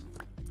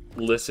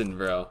 Listen,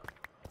 bro.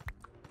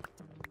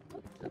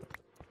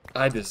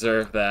 I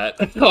deserve that.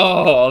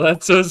 Oh,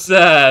 that's so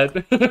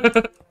sad.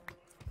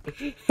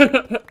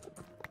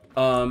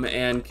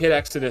 And Kid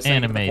Exodus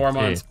thank you for the 4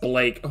 months.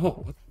 Blake.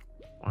 Oh.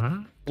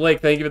 What?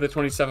 Blake, thank you for the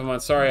 27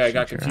 months. Sorry, I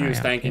got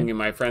confused thanking you.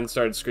 My friend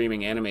started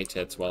screaming anime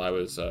tits while I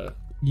was,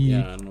 yeah,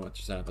 I don't know what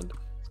just happened.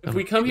 If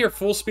we come here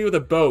full speed with a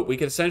boat, we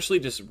could essentially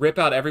just rip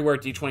out everywhere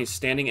D20 is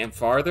standing and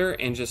farther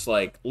and just,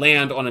 like,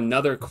 land on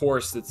another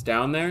course that's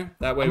down there.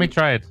 That way Let me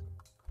try it.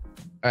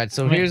 All right,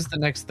 so here's the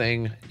next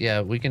thing.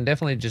 Yeah, we can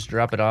definitely just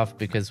drop it off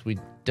because we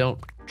don't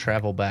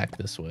travel back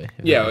this way.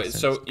 Yeah,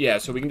 so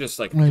we can just,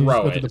 like, Just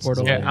throw go it. to the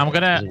portal. Yeah, I'm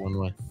gonna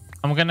go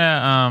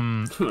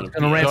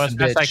as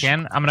fast as I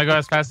can. I'm gonna go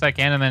as fast as I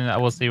can, and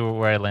then we'll see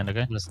where I land.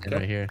 Okay. I'm gonna stand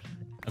right here.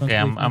 Okay,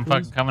 I'm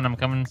fucking coming. I'm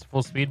coming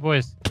full speed,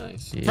 boys.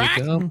 Nice. Here you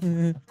go.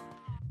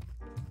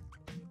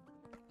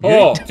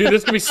 Oh, dude,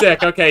 this could be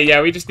sick. Okay,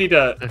 yeah, we just need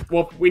to.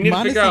 Well, we need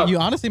to figure out. You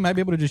honestly might be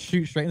able to just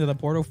shoot straight into the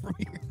portal from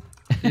here.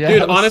 Yeah,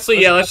 Dude,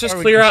 honestly, yeah, let's just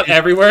clear out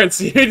everywhere and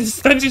see. Just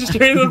send you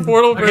straight to the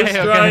portal first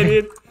try,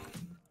 dude.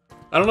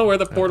 I don't know where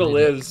the portal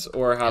is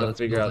or how to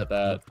figure out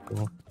that.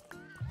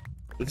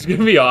 It's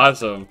gonna be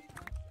awesome.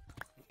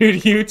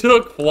 Dude, you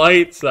took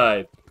flight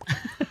side.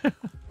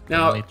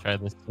 Now, Let me try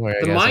this.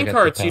 the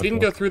minecarts, you didn't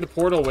go through the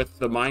portal with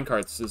the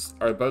minecarts.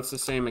 Are boats the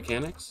same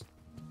mechanics?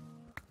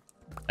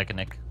 Like a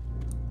Nick.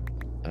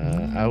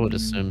 I would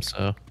assume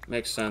so.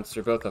 Makes sense.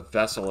 They're both a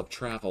vessel of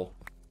travel.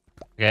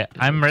 Okay,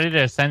 I'm ready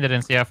to send it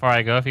and see how far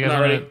I go. If you guys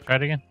want to try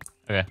it again.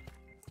 Okay.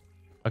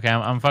 Okay,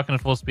 I'm fucking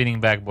full speeding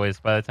back, boys.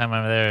 By the time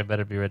I'm there, I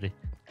better be ready.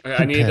 Okay,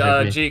 I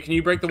need, G, can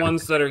you break the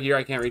ones that are here?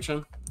 I can't reach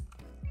them.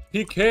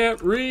 He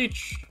can't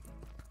reach!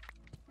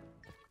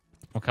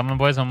 I'm coming,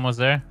 boys. I'm almost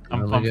there.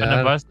 I'm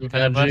finna bust. I'm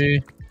finna bust.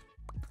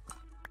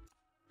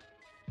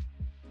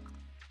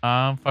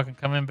 I'm fucking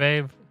coming,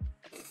 babe.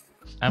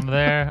 I'm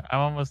there. I'm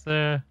almost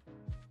there.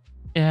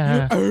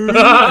 Yeah.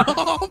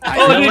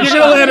 Oh, dude, you're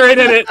gonna land right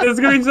in it. This is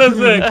gonna be so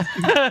sick.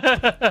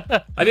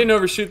 I didn't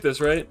overshoot this,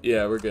 right?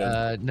 Yeah, we're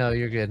good. No,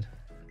 you're good.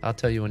 I'll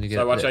tell you when you get.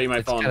 So watch out, you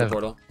might fall into the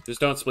portal. Just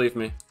don't spleef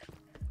me.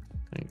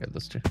 I got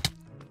this too.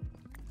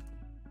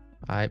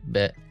 I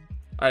bet.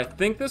 I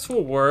think this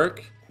will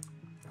work.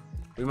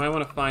 We might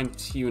want to fine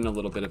tune a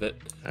little bit of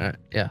it. Alright,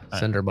 yeah.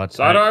 Send her butts.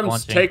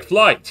 Sidearms, take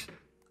flight.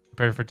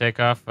 Prepared for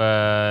takeoff.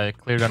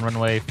 Cleared on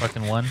runway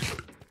fucking 1.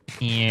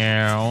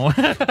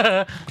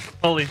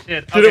 Holy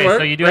shit. Did it work?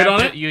 So you do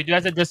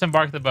have to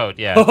disembark the boat,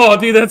 yeah. Oh,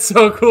 dude, that's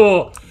so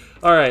cool.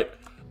 All right.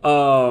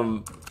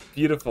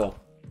 Beautiful.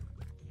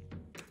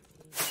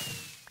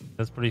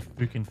 That's pretty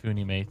freaking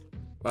foony, mate.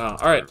 Wow.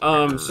 All right.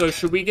 So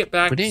should we get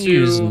back to... We didn't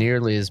use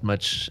nearly as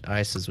much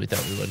ice as we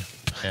thought we would.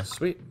 Yeah.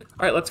 Sweet.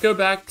 All right, let's go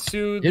back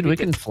to... Dude, we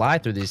can fly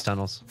through these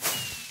tunnels.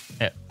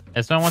 Yeah.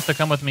 If someone wants to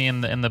come with me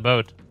in the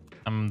boat,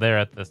 I'm there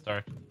at the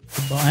start.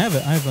 I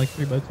have like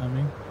 3 boats on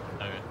me.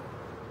 Okay.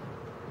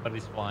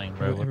 Everybody's flying,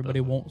 bro.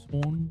 Everybody won't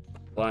spawn.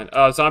 Blind.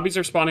 Zombies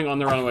are spawning on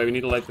the runway. We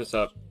need to light this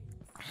up.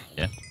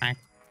 Yeah.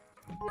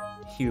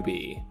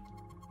 Hubie.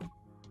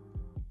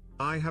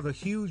 I have a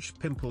huge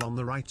pimple on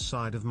the right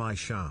side of my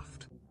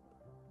shaft.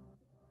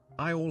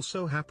 I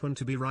also happen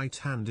to be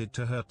right-handed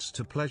to hurts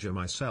to pleasure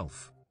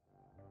myself.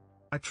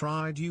 I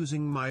tried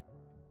using my...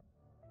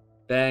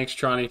 Thanks,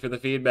 Tronny, for the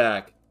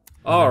feedback.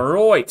 All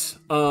right.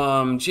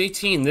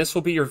 JT, this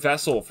will be your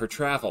vessel for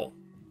travel.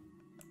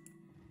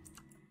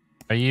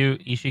 Are you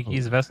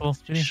Ishiki's vessel,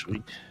 Jimmy?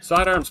 Sweet.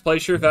 Sidearms,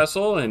 place your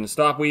vessel and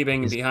stop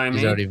weaving behind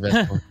He's me. already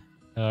vessel.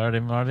 Already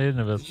in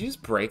the vessel. Did you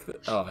just break the...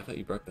 Oh, I thought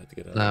you broke that to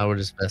get out. Nah, we're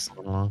just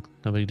vesseling along.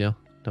 No big deal.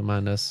 Don't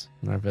mind us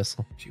and our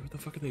vessel. Gee, what the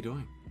fuck are they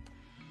doing?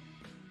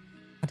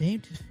 I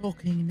don't just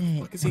fucking know.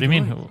 What What do you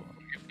mean?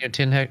 You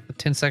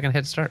 10-second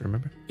head start,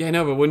 remember? Yeah,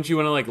 no, but wouldn't you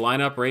want to like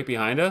line up right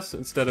behind us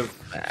instead of...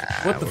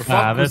 What the we're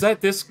fuck? Was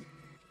that this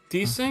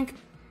desync?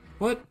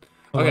 What?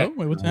 Okay.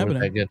 Wait, what's We're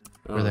happening? that good.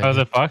 We're Oh. that Oh, is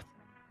good. it fucked?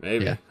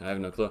 Maybe. Yeah. I have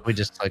no clue. We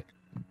just like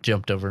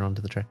jumped over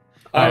onto the track.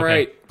 All Okay.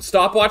 right.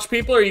 Stopwatch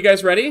people, are you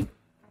guys ready?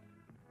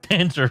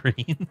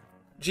 Tangerine.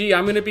 Gee,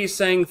 I'm going to be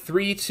saying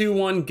 3, 2,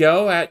 1,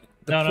 go at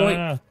the point.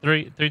 No.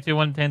 3, 2,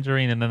 1,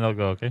 tangerine, and then they'll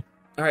go, okay?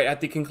 All right,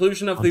 at the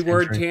conclusion of the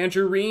word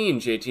tangerine,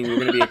 JT, you're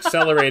going to be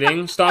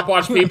accelerating.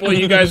 Stopwatch people,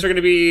 you guys are going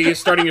to be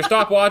starting your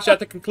stopwatch at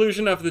the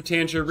conclusion of the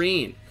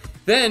tangerine.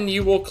 Then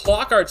you will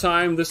clock our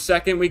time the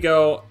second we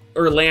go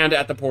or land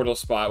at the portal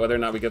spot, whether or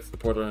not we get to the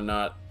portal or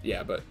not.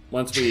 Yeah, but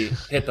once we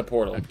hit the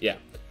portal, yeah.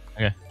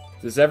 Okay.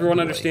 Does everyone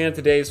understand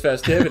today's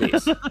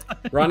festivities?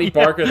 Ronnie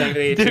Barker, thank you for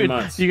the 18 Dude,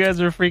 months. you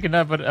guys were freaking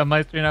out, but on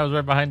my screen I was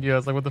right behind you. I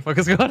was like, what the fuck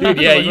is going on? Dude,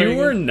 yeah, Like, you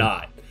were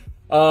not.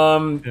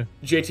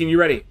 JT, you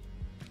ready?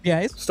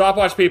 Guys,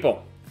 Stopwatch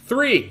people.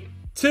 3,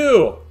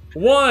 2,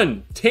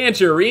 1,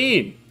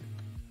 tangerine.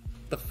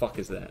 What the fuck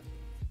is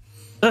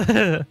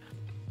that?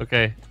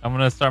 Okay, I'm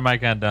gonna start my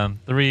countdown.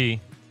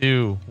 3,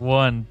 2,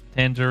 1,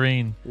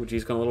 tangerine. Ooh,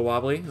 G's going a little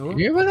wobbly. Ooh.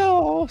 Here we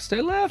go.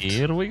 Stay left.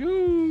 Here we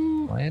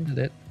go. Landed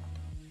it.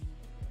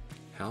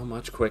 How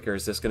much quicker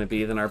is this going to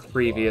be than our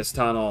previous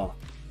tunnel?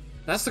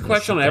 That's the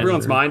question on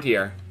everyone's mind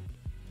here.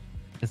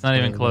 It's not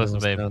even close,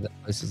 babe. That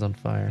place is on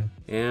fire.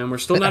 And we're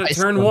still not at Ice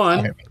turn on 1.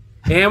 fire.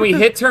 And we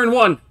hit turn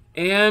 1.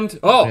 And,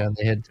 Yeah,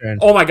 they hit turn.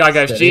 oh my god,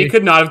 guys. Steady. G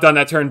could not have done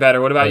that turn better.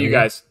 What about you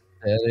guys?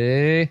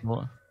 Steady.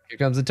 Here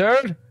comes the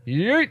turn.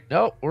 Yeet.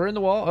 No, we're in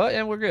the wall. Oh,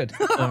 and we're good.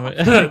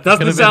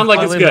 Doesn't sound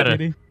like it's good.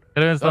 Could've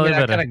been slightly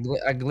better.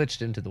 I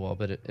glitched into the wall,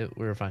 but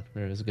we were fine.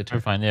 It was a good turn.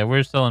 We're fine. Yeah,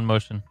 we're still in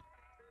motion.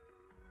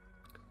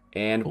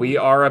 And we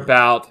are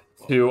about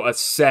to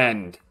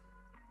ascend.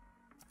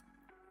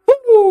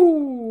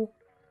 Woo!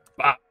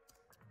 Ah,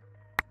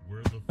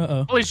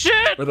 Uh-oh. Holy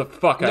shit! where the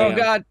fuck I Oh am?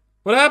 god.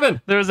 What happened?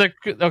 There was a...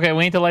 Okay,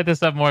 we need to light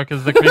this up more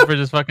because the creeper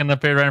just fucking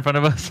appeared right in front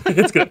of us.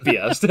 It's gonna be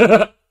us.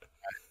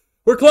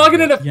 We're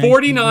clogging it at Yeah,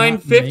 you're not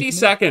 49.50 making it?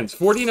 seconds.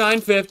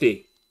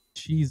 49.50.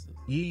 Jesus.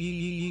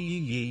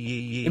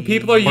 And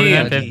people are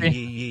yeeing.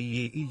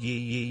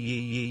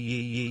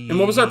 49.50. And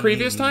what was our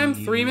previous time?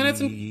 3 minutes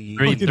and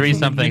Three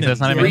something. So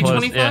that's not even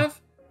close. 3:25? Yeah.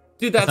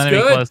 Dude, That's that's not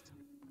even good. close.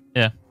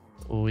 Yeah.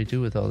 What will we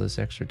do with all this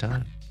extra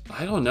time?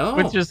 I don't know.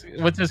 What's your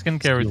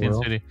skincare routine,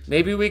 Squirrel. sweetie?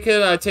 Maybe we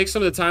could take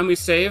some of the time we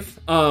save.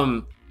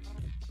 What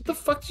the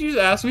fuck did you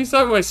ask me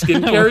something my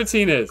skincare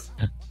routine is?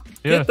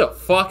 Yeah. Get the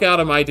fuck out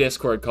of my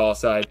Discord call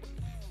side.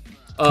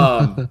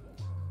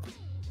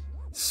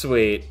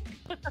 Sweet.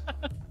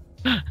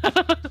 Can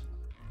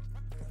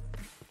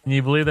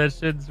you believe that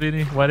shit,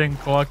 sweetie? Why didn't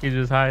Kawaki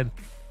just hide?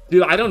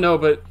 Dude, I don't know,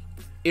 but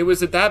it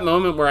was at that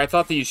moment where I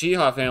thought the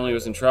Uchiha family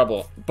was in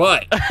trouble.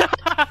 But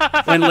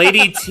when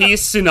Lady T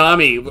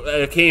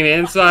Tsunami came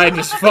inside,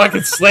 just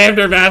fucking slammed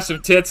her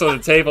massive tits on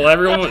the table,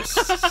 everyone was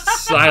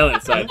silent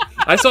inside.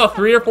 I saw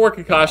 3 or 4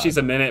 Kakashis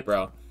a minute,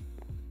 bro.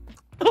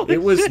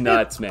 It was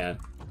nuts, man.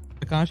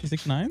 Takashi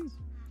 6ix9ine?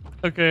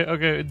 Okay.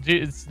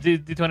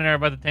 D20 and I are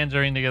about to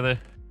tangerine together.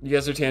 You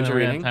guys are And then we're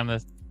gonna tangerining? time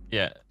this.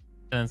 Yeah.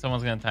 And then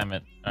someone's gonna time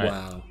it. All right.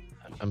 Wow.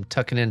 I'm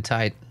tucking in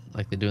tight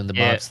like they do in the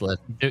Yeah. bobsled.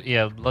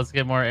 Yeah, let's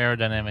get more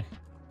aerodynamic.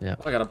 Oh,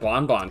 I got a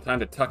bonbon. Time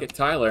to tuck it,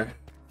 Tyler.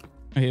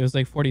 Okay, it was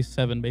like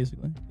 47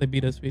 basically. They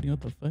beat us speeding.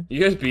 What the fuck?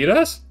 You guys beat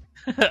us?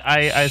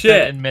 I Shit.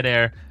 said in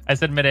midair. I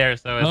said midair,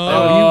 so it's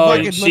Oh,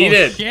 you little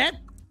cheated. shit!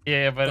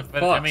 yeah, but I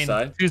fuck, mean,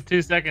 Si?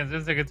 2 seconds.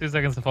 It took 2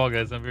 seconds to fall,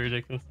 guys. Don't be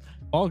ridiculous.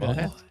 All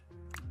guys.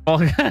 Fall,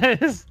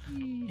 guys.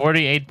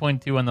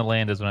 48.2 on the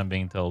land is what I'm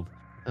being told.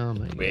 Oh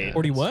my Wait. god.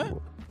 40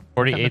 what?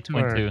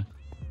 48.2.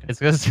 It's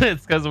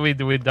because we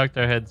ducked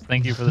our heads.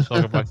 Thank you for the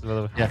shulker boxes, by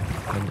the way. Yeah,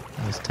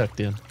 I was tucked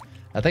in.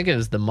 I think it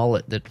was the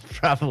mullet that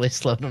probably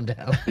slowed him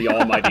down. The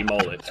almighty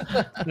mullet.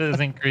 This is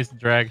increased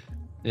drag.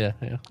 Yeah.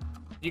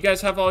 You guys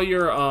have all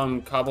your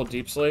cobbled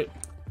deep slate?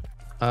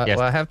 Yes.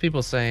 Well, I have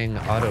people saying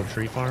auto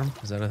tree farm.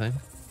 Is that a thing?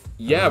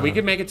 Yeah, we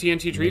could make a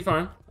TNT tree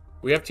farm.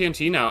 We have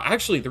TNT now.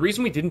 Actually, the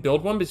reason we didn't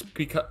build one is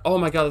because oh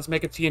my god, let's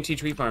make a TNT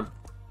tree farm.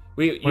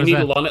 You need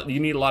a lot of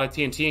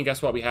TNT, and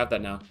guess what? We have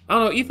that now. I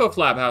don't know.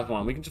 EthoFlab has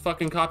one. We can just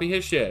fucking copy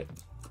his shit.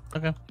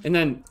 Okay. And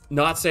then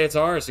not say it's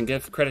ours and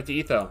give credit to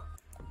Etho.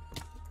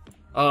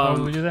 Why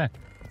would we do that?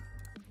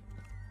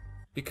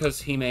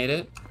 Because he made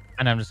it.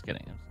 And I'm just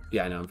kidding.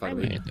 Yeah, I know. I'm fine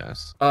with it.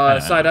 Yes.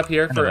 Side up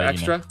here I know for that, you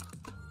extra.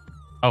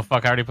 Oh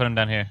fuck! I already put him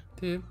down here.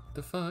 Dude,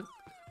 the fuck.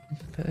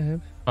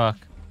 Fuck.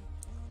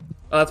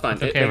 Oh, that's fine.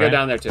 It's okay, They go right?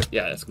 down there too.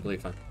 Yeah, that's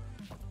completely fine.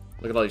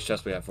 Look at all these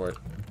chests we have for it.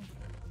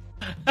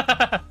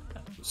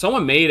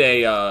 Someone made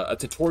a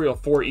tutorial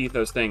for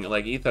Etho's thing.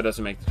 Like, Etho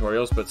doesn't make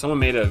tutorials, but someone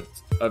made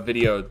a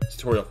video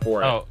tutorial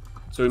for it. Oh.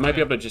 So we might be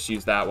able to just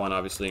use that one,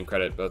 obviously, and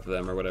credit both of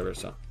them or whatever,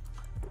 so.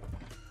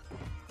 I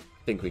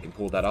think we can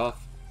pull that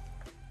off.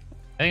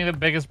 I think the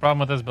biggest problem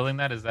with us building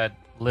that is that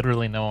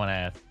literally no one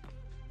asked.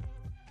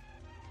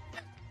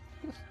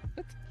 What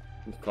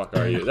the fuck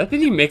are you? That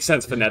didn't even make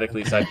sense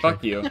phonetically, so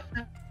fuck you.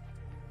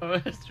 I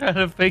was trying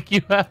to fake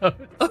you out.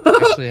 I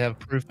actually have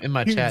proof in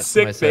my chat.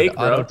 Sick I said fake,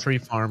 bro. auto tree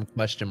farm ?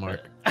 I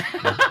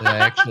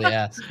actually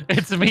asked.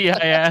 It's me. I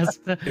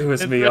asked. It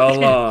was It's me all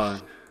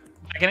along.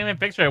 I can't even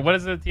picture it. What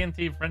is a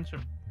TNT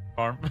friendship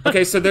farm?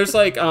 Okay, so there's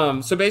like,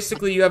 so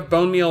basically you have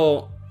bone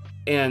meal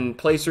and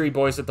placery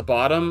boys at the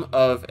bottom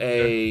of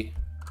a,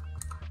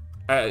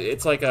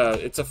 it's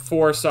a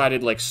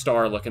 4-sided like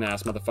star looking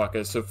ass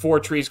motherfucker. So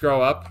 4 trees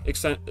grow up,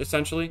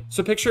 essentially.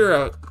 So picture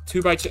a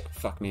 2x2,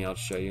 fuck me, I'll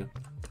just show you.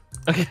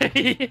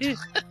 Okay.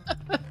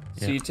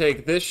 So you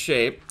take this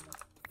shape,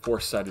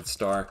 4-sided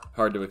star,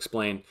 hard to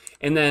explain,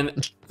 and then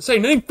say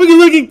nothing fucking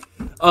looking.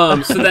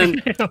 So then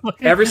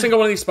every single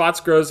one of these spots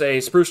grows a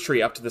spruce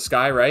tree up to the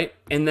sky, right?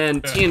 And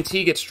then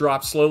TNT gets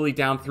dropped slowly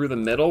down through the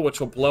middle,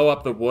 which will blow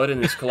up the wood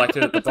and is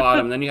collected at the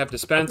bottom. Then you have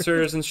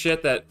dispensers and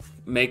shit that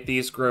make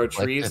these grow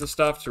trees and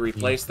stuff to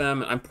replace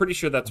them. I'm pretty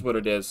sure that's what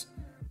it is.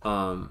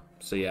 So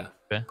yeah.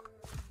 Okay.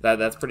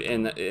 That's pretty,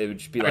 and it would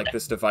just be like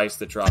this device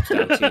that drops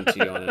down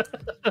TNT on it.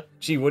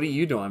 Gee, what are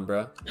you doing,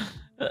 bro?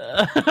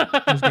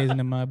 Just gazing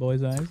in my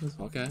boy's eyes.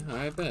 Okay,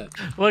 I bet.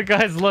 Look,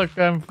 guys, look.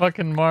 I'm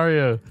fucking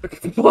Mario.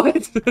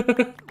 What?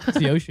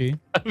 It's Yoshi.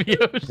 I'm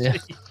Yoshi.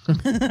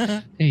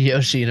 Yeah.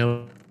 Yoshi,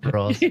 no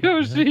bros.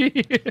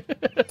 Yoshi.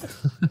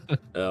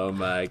 Oh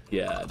my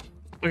god.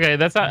 Okay,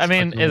 that's not. I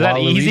mean, fucking is that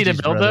easy to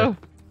Waluigi's build brother. though?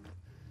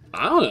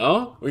 I don't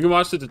know. We can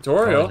watch the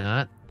tutorial. Probably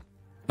not.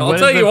 I'll What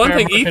tell is you the one fair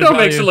thing. market Etho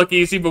makes it value? look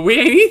easy, but we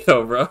ain't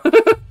Etho, bro.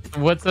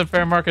 What's the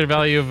fair market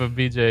value of a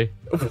BJ?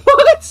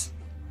 What?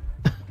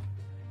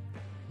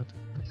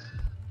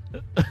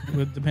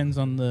 It depends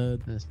on the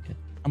This kid-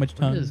 how much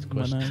Where tons does and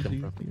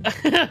questions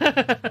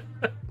whatnot.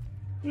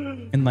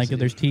 come And like if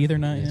there's teeth or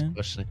not. This Yeah.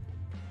 questioning.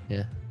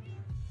 Yeah.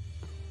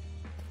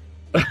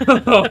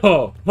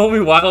 Oh,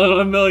 homie, wilding on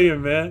a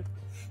million, man.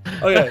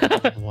 Okay.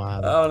 I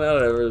Wow. don't know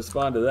how to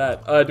respond to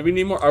that. Do we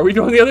need more? Are we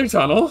doing the other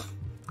tunnel?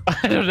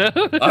 I don't know.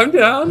 I'm We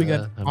down.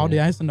 got I all mean,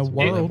 the ice in the Do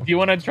world. you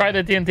want to try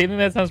the TNT thing?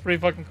 That sounds pretty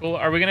fucking cool.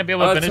 Are we gonna be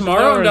able to finish it,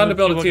 Tomorrow though, I'm or down is to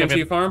it build a too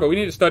TNT farm, but we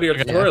need to study our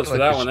Okay. tutorials for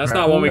that one. That's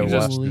not one we can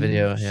watch just. the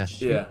video. Yeah.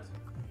 Yeah.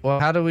 Well,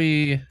 how do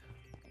we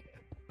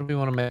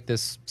want to make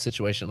this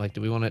situation? Like,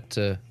 do we want it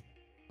to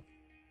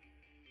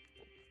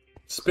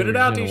Spit so it you're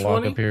out, gonna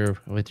walk up D20. here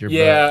with your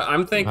Yeah,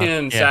 I'm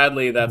thinking. Yeah.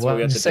 Sadly, that's well, what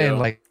we I'm have to just saying, do.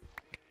 like,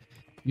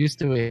 used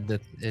to it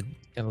that it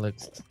kind of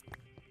looks.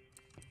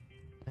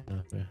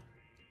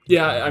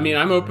 Yeah, I mean,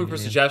 I'm open for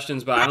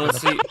suggestions, but I don't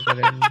see.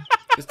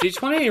 Is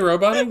D20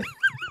 roboting?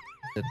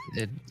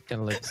 It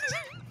kind of looks.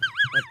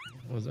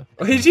 What was that?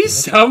 Did you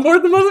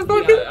soundboard the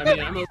motherfucker? Yeah, I mean,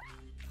 I'm open.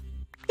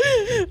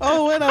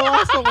 Oh wait, I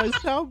lost all my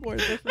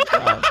soundboards.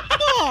 Fuck.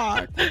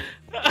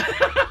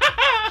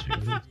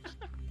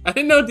 I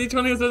didn't know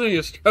D20 was having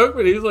a stroke,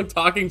 but he was like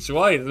talking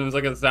twice, and it was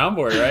like a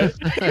soundboard, right?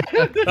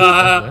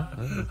 Oh,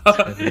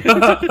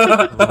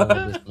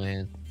 this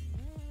man.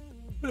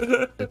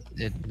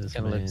 This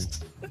Kinda man. looks- Is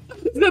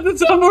that the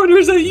soundboard or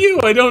is that you?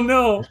 I don't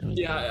know.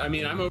 Yeah, I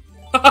mean, I'm open.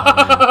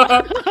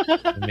 I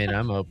mean,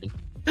 I'm open.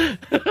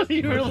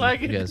 You were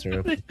lagging. You guys are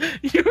open.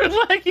 You were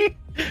lagging,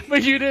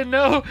 but you didn't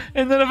know.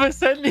 And then if I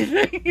said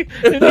anything,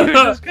 and you were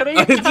just cutting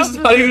I it just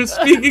out. thought he was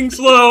speaking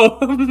slow.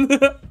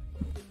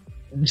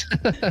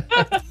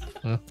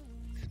 Well,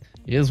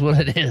 it is what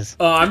it is.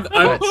 I'm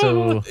Alright,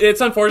 so It's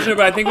unfortunate,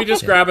 but I think we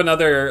just grab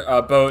another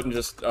boat and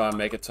just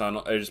make a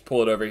tunnel, or just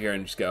pull it over here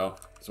and just go.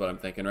 That's what I'm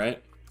thinking,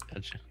 right?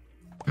 gotcha.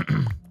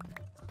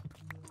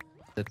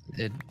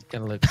 It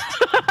kind of looks.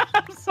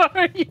 I'm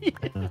sorry.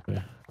 Okay.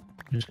 I'm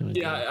just gonna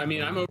Yeah, I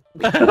mean, I'm open.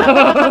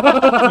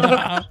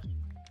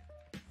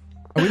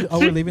 Are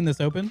we leaving this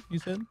open? You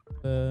said.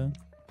 Oh,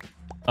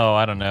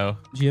 I don't know.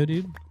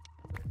 Geodude.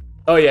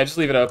 Oh yeah, just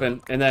leave it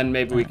open, and then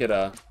maybe we could.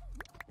 I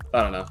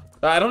don't know.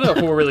 I don't know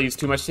if we'll really use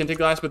too much tinted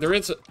glass, but there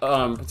is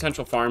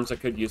potential farms that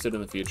could use it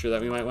in the future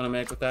that we might want to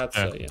make with that.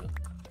 So yeah.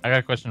 I got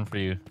a question for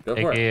you. Go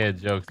for AKA a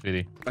joke,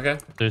 sweetie. Okay.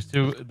 There's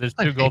two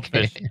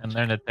goldfish, and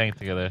they're in a tank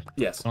together.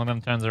 Yes. One of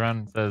them turns around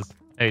and says,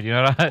 "Hey, do you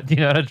know how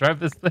to drive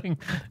this thing?"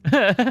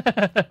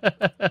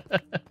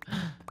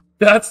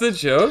 That's the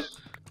joke.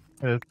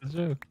 That's the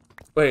joke.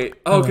 Wait.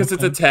 Oh, because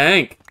it's a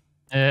tank.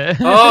 Yeah.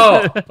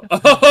 Oh.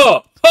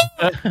 Oh.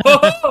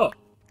 Oh.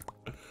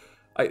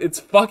 It's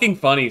fucking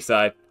funny,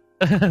 Side.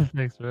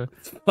 Thanks, bro.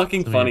 It's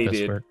fucking funny, best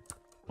dude. work.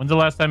 When's the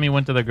last time you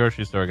went to the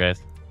grocery store,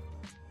 guys?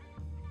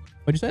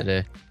 What'd you say?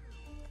 Today.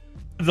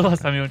 When's the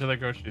last time you went to the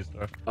grocery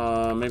store?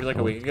 Maybe like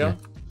a week ago.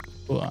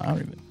 Well, I don't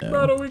even know.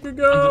 About a week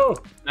ago.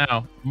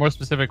 Now, more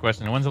specific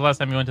question. When's the last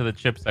time you went to the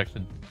chip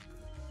section?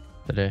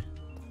 Today.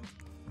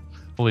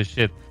 Holy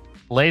shit.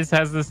 Lay's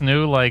has this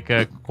new, like,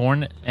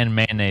 corn and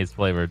mayonnaise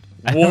flavored.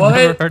 What? I've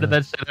never heard of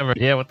that shit ever.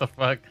 Yeah, what the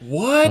fuck?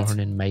 What? Corn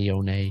and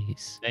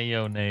mayonnaise.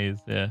 Mayonnaise,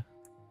 yeah.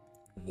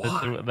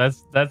 Why?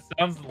 That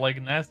sounds like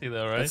nasty,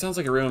 though, right? That sounds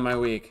like it ruined my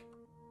week.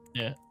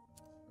 Yeah.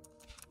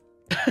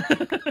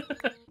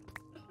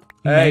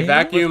 Hey, May?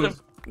 vacuum.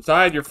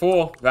 Side, you're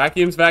full.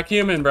 Vacuum's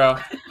vacuuming, bro.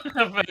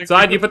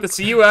 Side, you put the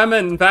CUM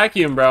in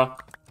vacuum, bro.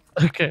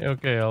 Okay,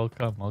 I'll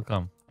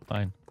come.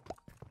 Fine.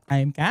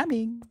 I'm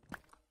coming.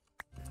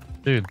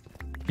 Dude.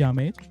 Yeah,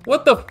 mate.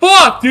 What the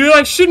fuck, dude?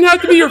 I shouldn't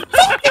have to be your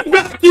fucking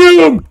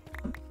vacuum!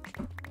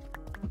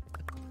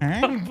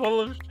 Huh? I'm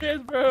full of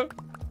shit, bro.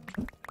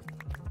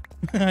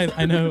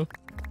 I know.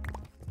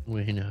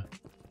 We know.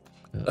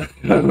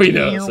 We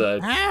know, Side.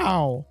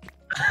 Ow.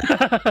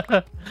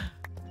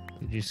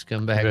 You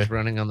scumbags Okay.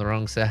 running on the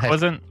wrong side.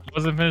 wasn't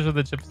finished with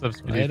the chip stuff.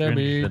 Speedy, if you're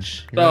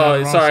interested.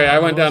 Oh, sorry, I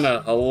went down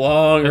a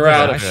long That's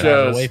route okay. of I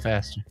shows. Way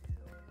faster.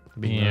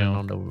 Be Yeah. running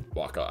on the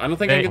Walk off. I don't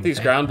think I Hey, get these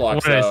ground blocks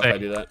what did I though if say? I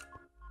do that.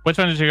 Which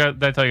one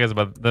did I tell you guys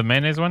about? The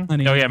mayonnaise one?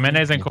 Honey. Oh yeah,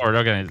 mayonnaise and cord.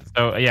 Okay,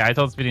 so yeah, I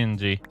told Speedy and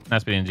G,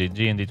 not Speedy and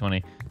G and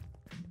D20.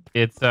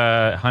 It's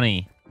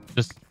honey,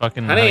 just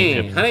fucking Honey,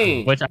 chips.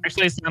 honey. Which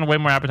actually sound way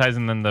more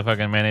appetizing than the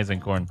fucking mayonnaise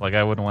and corn. Like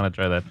I wouldn't want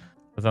to try that.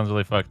 That sounds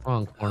really fucked. Come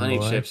on, corn Honey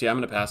boy. chips, yeah, I'm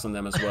gonna pass on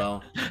them as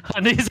well.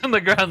 Honey's on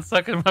the ground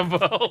sucking my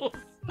balls.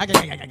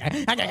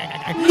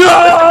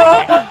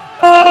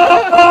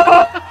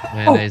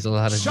 Man, there's a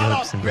lot of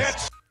jokes in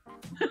this.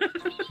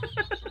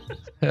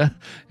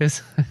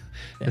 it's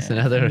He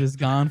another. was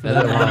gone for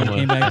another that long. long He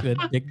came one. back with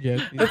a dick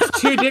joke.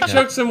 That's 2 dick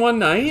jokes in one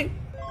night?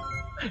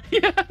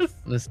 Yes.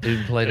 This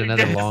dude played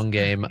another Yes. long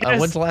game. Yes.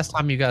 When's the last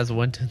time you guys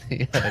went to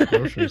the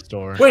grocery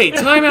store? Wait,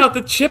 time out.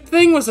 The chip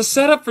thing was a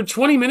setup for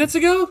 20 minutes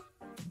ago?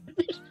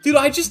 Dude,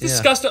 I just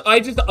discussed. I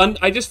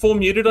just full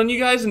muted on you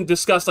guys and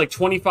discussed like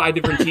 25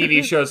 different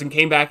TV shows and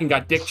came back and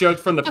got dick joked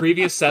from the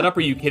previous setup.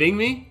 Are you kidding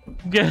me?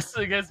 Guess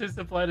who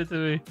supplied it to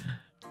me?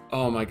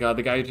 Oh my god,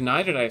 the guy who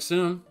denied it, I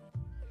assume.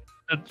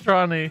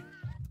 Tronny.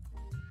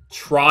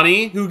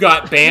 Tronny, who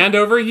got banned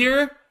over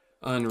here?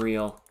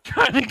 Unreal.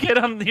 Trying to get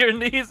on your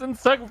knees and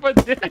suck my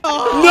dick. No!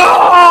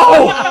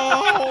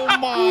 Oh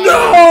my!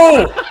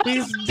 No!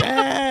 He's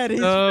dead.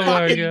 He's Oh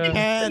my fucking God.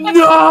 dead.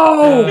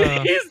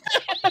 No! He's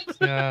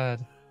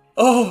God.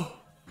 Oh.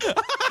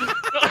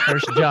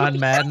 First John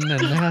Madden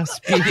and now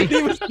Speedy.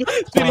 He was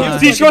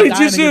He's fucking running too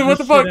dying to soon, get what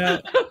this the fuck? shit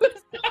out.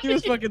 He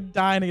was fucking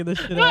dying to get this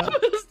shit out.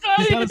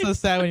 You sounded so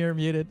sad when you were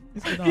muted. He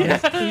said,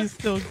 oh, he's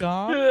still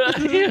gone.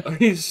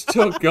 He's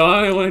still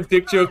gone. I want to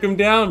dick joke him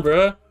down,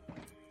 bruh.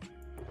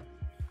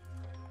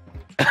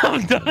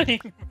 I'm dying,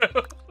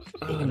 bro.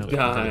 I'm No,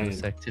 dying.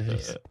 bonus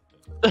activities.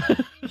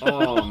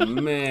 Oh,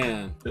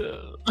 man.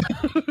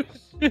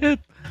 Shit.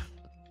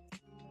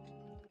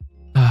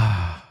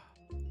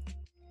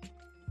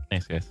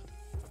 Thanks, guys.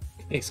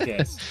 Thanks,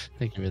 guys.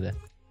 Thank you for that.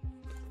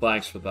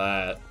 Thanks for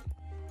that.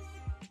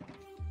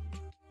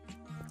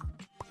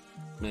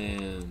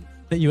 Man.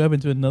 That you up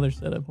into another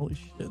setup. Holy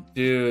shit.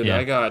 Dude, Yeah.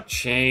 I got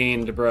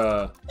chained,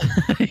 bruh.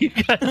 You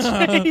got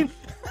chained.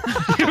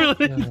 You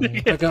really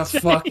did I got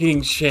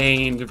fucking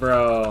chained,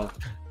 bro.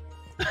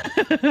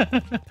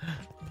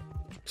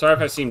 Sorry if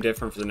I seem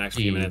different for the next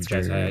few minutes,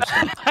 guys. I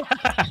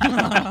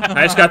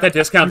just got that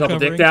discount double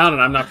dick down,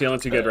 and I'm not feeling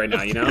too good right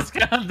now, you know?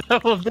 Discount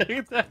double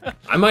dick down.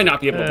 I might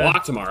not be able to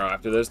walk tomorrow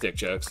after those dick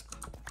jokes.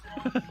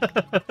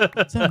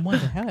 Someone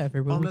wanted to have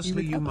everyone.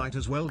 Honestly, you might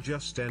as well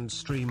just end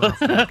stream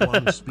after that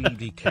one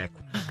speedy keck.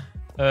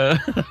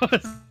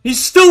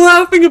 He's still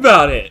laughing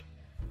about it!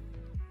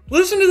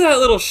 Listen to that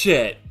little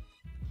shit!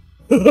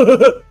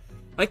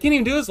 I can't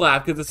even do his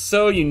laugh because it's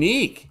so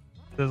unique.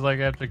 It's like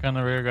after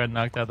Conor McGregor got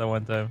knocked out that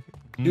one time.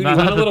 Dude, he Not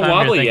went the a little time you're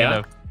wobbly, thinking yeah.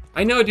 of.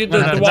 I know, dude.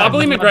 The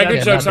wobbly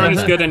McGregor jokes aren't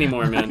as good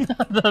anymore, man.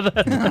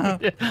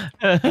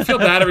 I feel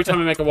bad every time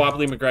I make a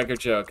wobbly McGregor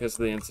joke because of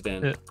the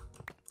incident.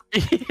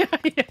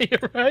 Yeah,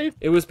 you're right.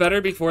 It was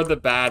better before the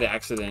bad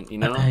accident, you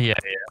know? Yeah.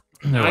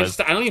 I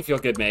don't even feel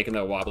good making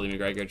the wobbly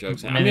McGregor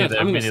jokes. I'm neither,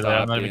 gonna me neither.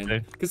 stop, I'm not even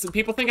dude. Because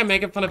people think I'm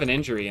making fun of an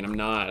injury, and I'm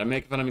not. I'm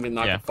making fun of me to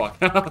knock Yeah. the fuck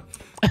out.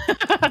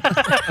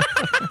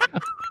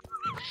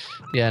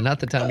 Yeah, not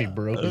the time he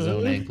broke his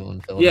own ankle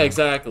and fell Yeah, down.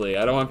 exactly.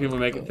 I don't want people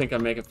to think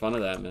I'm making fun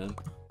of that, man.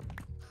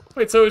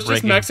 Wait, so it's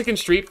just Breaking. Mexican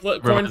street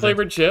corn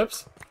flavored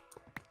chips?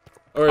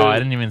 Or Oh, I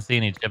didn't even see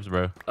any chips,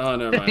 bro. Oh,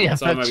 never mind. Yeah,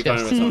 So I might be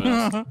talking about something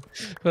else.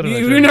 What am I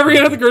You trying never to get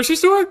say? at the grocery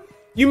store?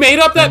 You made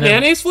up that No.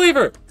 mayonnaise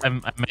flavor? I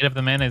made up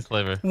the mayonnaise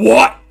flavor.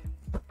 What?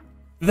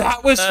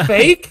 That was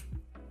fake?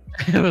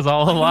 It was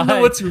all a I lie. don't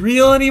know what's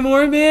real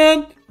anymore,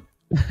 man.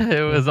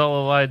 It was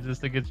all a lie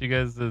just to get you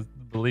guys to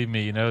believe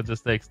me, you know,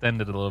 just to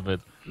extend it a little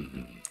bit.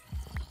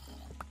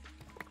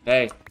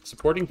 Hey,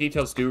 supporting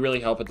details do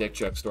really help a dick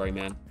joke story,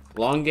 man.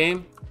 Long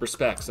game,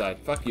 respect side.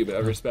 Fuck you,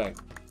 but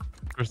respect.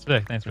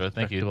 Respect, thanks, bro.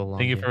 Thank you. Respectable long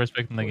Thank you game. for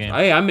respecting the game.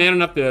 Hey, I'm man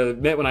enough to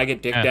admit when I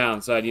get dick Yeah.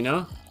 down, side, you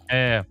know?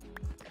 Yeah.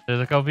 There's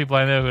a couple people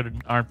I know who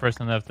aren't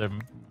person enough to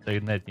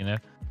admit, you know?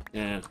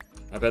 Yeah.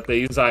 I bet they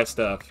use eye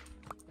stuff.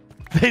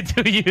 They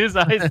do use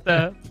ice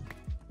stuff.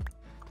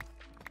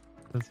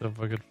 That's so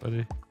fucking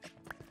funny.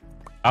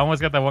 I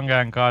almost got that one guy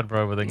on COD,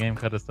 bro, but the game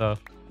cut us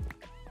off.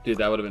 Dude,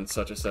 that would have been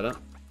such a setup.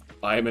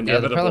 I am Yeah,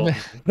 the inevitable.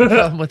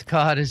 problem with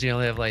COD is you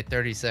only have like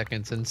 30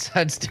 seconds and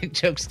side stick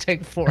jokes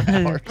take 4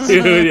 hours.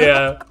 Dude,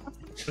 yeah.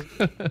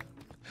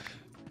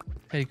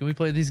 Hey, can we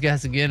play these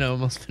guys again? I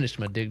almost finished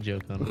my dig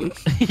joke on them.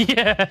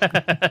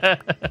 Yeah.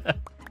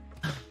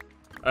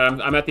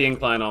 I'm at the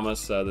incline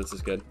almost, so this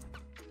is good.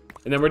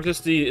 And then we're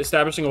just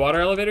establishing a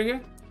water elevator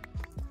here?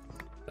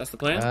 That's the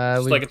plan?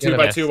 Just we like a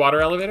gotta 2x2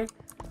 water elevator?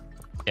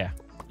 Yeah.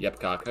 Yep,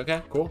 cock.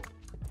 Okay, cool.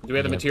 Do we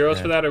have the Yep, materials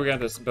yeah. for that, or are we going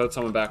to have to boat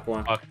someone back for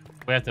him? Fuck.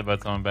 We have to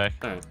vote someone back.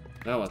 Alright.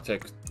 That will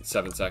take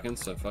 7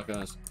 seconds, so fuck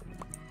us.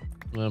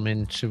 Well, I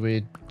mean, should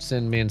we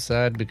send me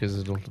inside because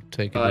it'll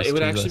take at least It would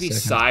 2 actually be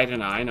seconds. side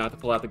and I, not to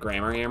pull out the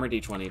grammar hammer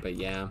D20, but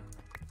yeah.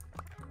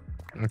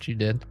 Aren't you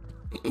dead?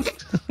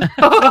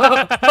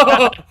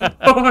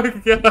 Oh my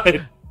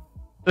god.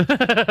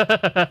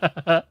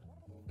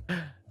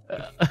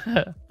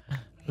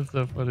 That's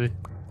so funny.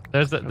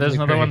 There's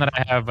another one that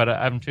I have, but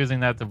I'm choosing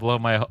not to blow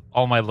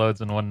all my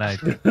loads in one night.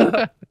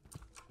 I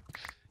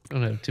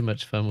don't have too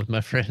much fun with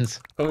my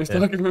friends. Homie's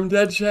talking from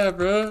dead chat,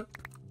 bro.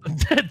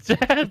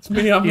 It's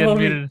me, I'm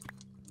homie. unmuted.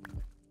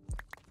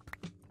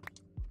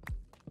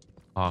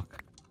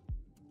 Hawk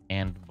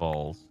and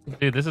balls.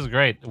 Dude, this is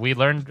great. We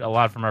learned a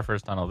lot from our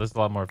first tunnel. This is a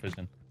lot more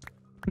efficient.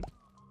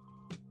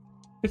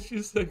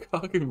 She said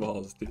cock and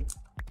balls, dude.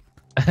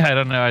 I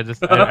don't know.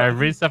 I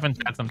read stuff in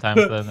chat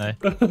sometimes, don't I?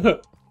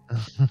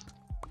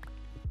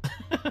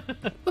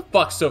 The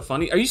fuck's so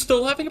funny? Are you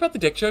still laughing about the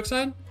dick joke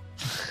side?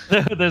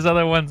 There's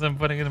other ones I'm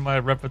putting in my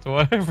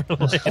repertoire for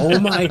later. Oh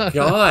my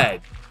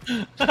god.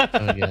 Oh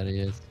god, he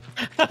is.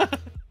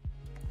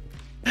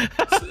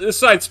 This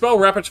side, spell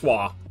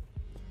repertoire.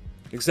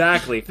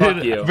 Exactly. Fuck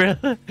Dude, you.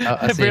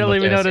 I barely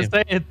even know how to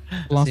say it. See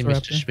Mr.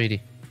 Velociraptor.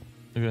 Speedy.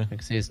 Okay. I can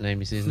see his name.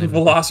 You see his name.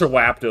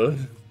 Velociraptor.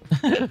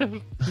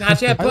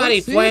 Not your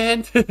buddy, see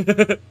friend.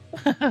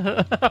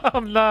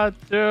 I'm not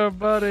your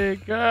buddy,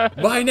 guy.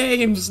 My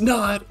name's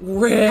not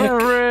Rick.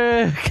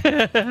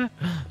 Rick.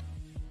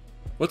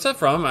 What's that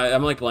from?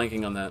 I'm like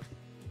blanking on that.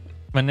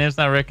 My name's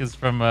not Rick. Is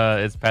from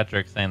it's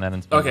Patrick saying that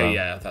in SpongeBob. Okay,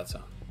 yeah, I thought so.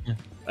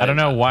 I don't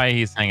know why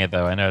he's saying it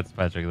though. I know it's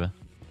Patrick though.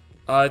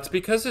 It's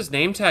because his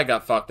name tag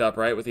got fucked up,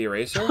 right, with the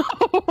eraser?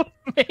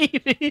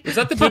 Maybe. Is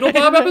that the Doodle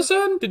Bob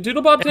episode? Did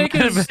Doodle Bob take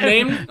his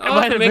name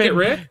off and make it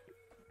Rick?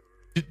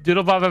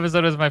 Doodle Bob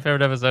episode is my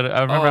favorite episode.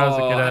 I remember I was a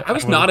kid. I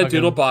was not a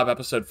Doodle Bob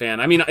episode fan.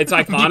 I mean, it's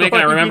iconic, and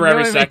I remember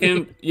every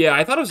second. Yeah,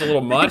 I thought it was a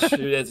little much.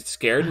 It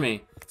scared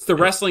me. It's the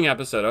wrestling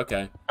episode.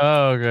 Okay.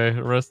 Oh, okay.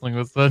 Wrestling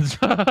with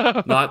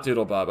SpongeBob. Not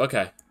Doodle Bob.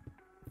 Okay.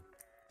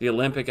 The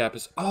Olympic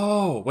episode.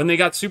 Oh, when they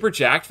got super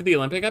jacked for the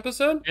Olympic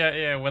episode?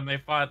 Yeah. When they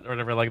fought or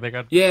whatever, like they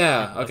got.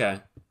 Yeah. Okay.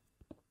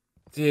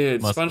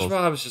 Dude, Muscles.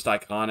 SpongeBob is just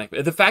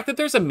iconic. The fact that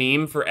there's a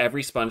meme for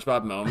every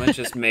SpongeBob moment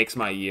just makes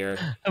my year.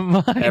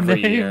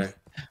 Every year.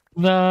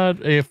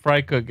 Not a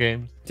fry cook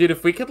game. Dude,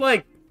 if we could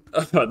like,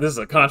 this is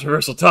a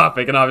controversial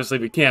topic, and obviously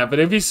we can't, but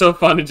it'd be so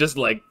fun to just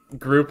like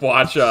group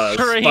watch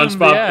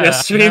SpongeBob,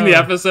 stream the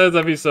episodes.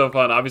 That'd be so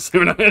fun. Obviously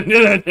we're not gonna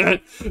do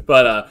that,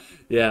 but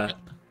yeah,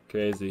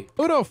 crazy.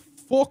 Who the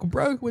fuck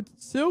broke with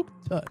Silk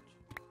Touch?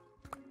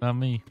 Not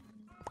me.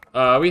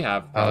 We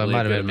have it probably might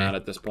a have good been me. amount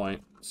at this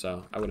point,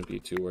 so I wouldn't be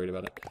too worried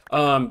about it.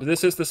 But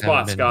this is the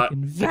spot, been Scott.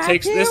 me.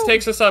 This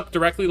takes us up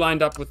directly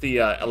lined up with the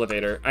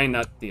elevator. I mean,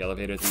 not the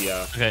elevator.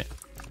 The Okay.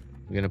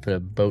 We're gonna put a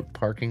boat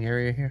parking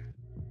area here.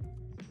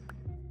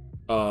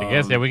 I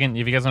guess yeah. We can.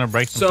 If you guys want to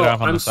break some So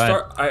stuff on the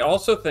side. I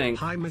also think.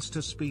 Hi,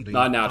 Mr. Speedy.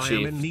 Not now, I am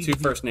Chief. in need Two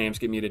of your- first names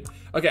get muted.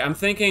 Okay, I'm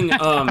thinking.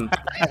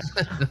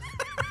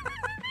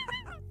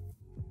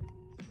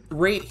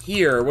 Right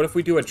here. What if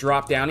we do a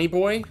drop downy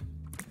boy?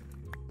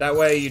 That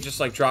way, you just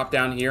like drop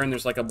down here, and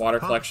there's like a water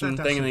collection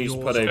thing, and then you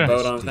just put a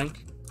boat on the thing.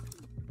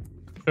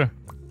 Sure.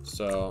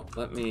 So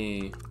let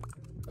me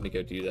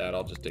go do that.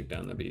 I'll just dig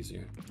down. That'd be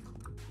easier.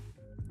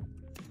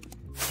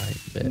 I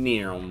bet.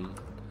 Neum.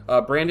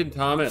 Brandon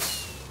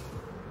Thomas.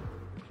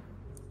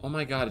 Oh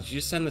my god, did you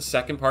just send the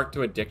second part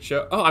to a dick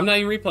joke? Oh, I'm not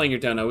even replaying your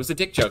dono. It was a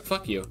dick joke.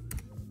 Fuck you.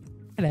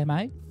 Hello,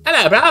 mate.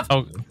 Hello, bruv.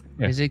 Oh,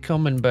 yeah. Is he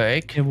coming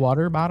back? Have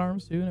water bite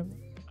arms too. And everything.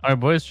 All right,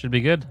 boys, should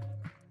be good.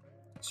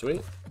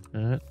 Sweet.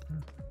 Alright.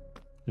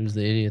 Who's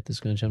the idiot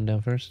that's gonna jump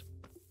down first?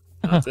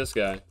 Not this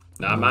guy.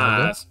 Not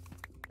my ass.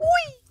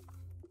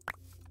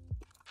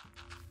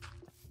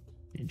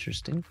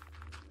 Interesting.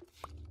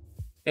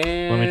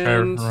 And Let me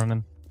try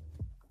running.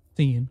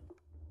 Seeing.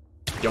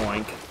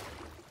 yoink.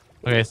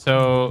 Okay,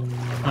 so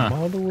I'm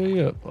all the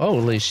way up.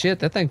 Holy shit,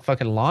 that thing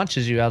fucking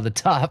launches you out of the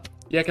top.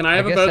 Yeah, can I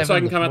have a guess boat so I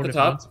having can come the at the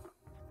four top?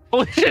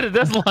 holy shit, it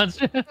does launch.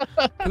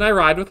 Can I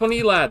ride with one of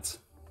you lads?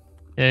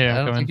 Yeah, I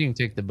I'm don't coming. think you can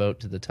take the boat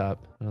to the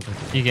top. I don't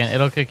think You can.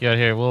 It'll kick you out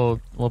here. We'll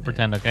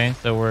pretend. Okay,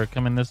 so we're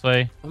coming this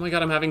way. Oh my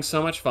god, I'm having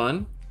so much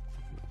fun.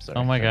 sorry,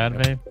 Oh my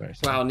God, babe.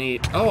 Wow,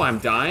 neat. Oh, I'm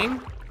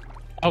dying?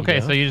 Okay,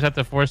 Yeah. so you just have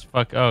to force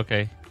fuck. Oh,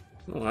 okay.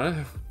 What?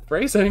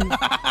 Phrasing. Look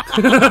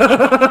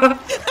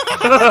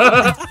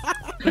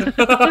at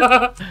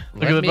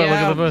the boat. Look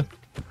at the boat.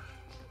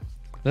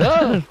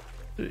 Oh!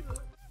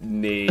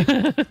 Neat.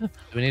 Do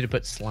we need to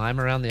put slime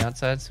around the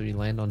outside so you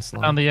land on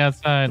slime? On the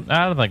outside.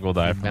 I don't think we'll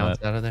die from bounce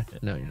that. out of there?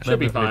 No, you're not. Should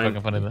be That'd pretty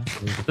fine. fucking funny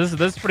though.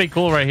 This is pretty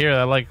cool right here.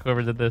 I like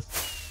whoever did this.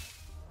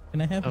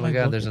 Can I have Oh my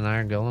god, there's an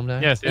iron golem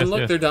down. Yes, yes, And look,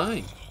 yes. they're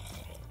dying.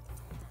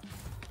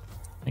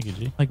 Thank you,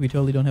 G. Like we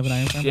totally don't have an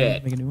iron farm.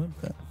 Shit. Make a new one.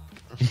 But...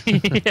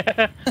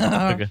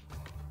 yeah. Okay.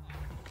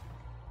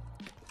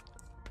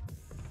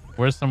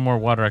 Where's some more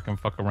water I can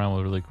fuck around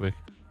with really quick?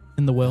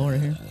 In the well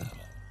right here.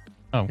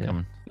 Oh, I'm Yeah.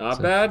 coming. Not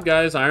So- bad,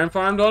 guys. Iron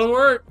farm don't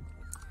work.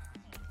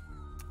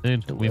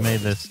 Dude, we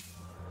made this.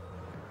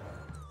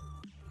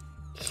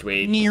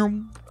 Sweet.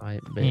 I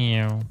bet.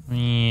 Meow,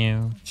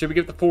 meow. Should we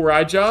give the full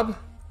ride job?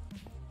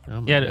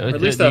 Oh my Yeah, God. Or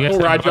at least do you a guys full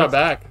have ride job boats?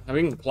 back. I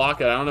mean, we can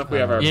clock it. I don't know if we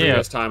have our Yeah.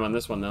 previous time on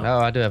this one, though. Oh,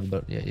 I do have a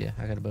boat. Yeah,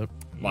 I got a boat.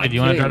 My Hey, do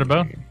you want to king. try the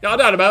boat? Yeah, I'll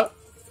doubt about.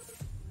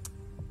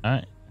 All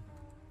right.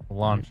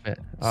 Launch.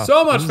 Oh,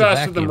 So much this is a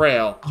faster than vacuum.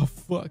 rail. Oh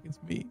fuck, it's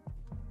me.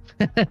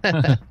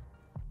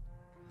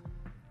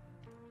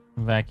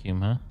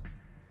 Vacuum, huh?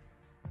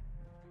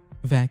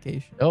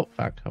 Vacation. Oh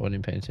fuck! I wasn't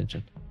even paying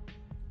attention.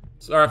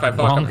 Sorry if I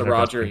fucked up Longer the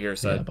Roger here,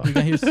 said. You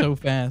got here so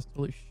fast.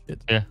 Holy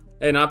shit.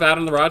 Hey, not bad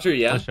on the Roger,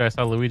 yeah. Oh, sure, I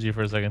saw Luigi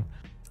for a second.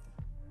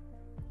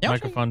 Yeah,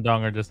 Microphone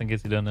donger, just in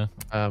case you don't know.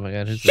 Oh my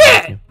god, who's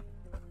Shit!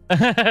 the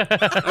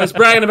vacuum? I was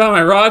bragging about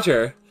my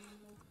Roger.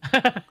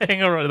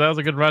 Hang on, that was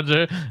a good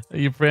Roger.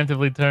 You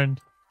preemptively turned.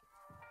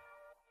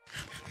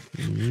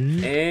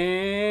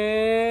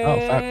 And... Oh,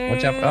 fuck.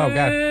 Watch out for- oh,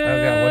 God.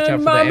 Oh, God. Watch out for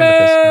the my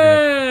amethyst.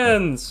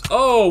 mans!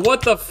 Oh,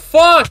 what the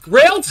fuck?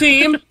 Rail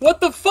team? What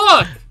the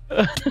fuck?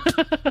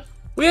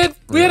 We had a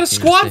Rail team,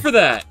 squad see. for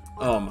that.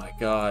 Oh my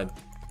god.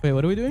 Wait,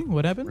 what are we doing?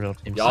 What happened? Real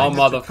team. Y'all Six.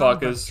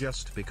 motherfuckers.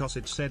 Just because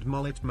it said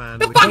mullet man.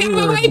 Fucking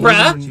way,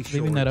 bruh.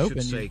 Leaving that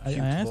open. Say I cute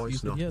asked you, voice, you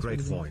said not yes, great what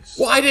is it? voice.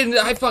 Well,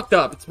 I fucked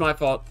up. It's my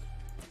fault.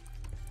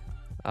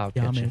 I'll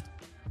Yeah, catch you.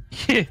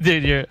 man.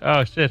 Dude, you're.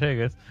 Oh shit! Hey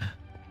guys.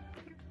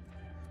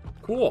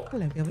 Cool.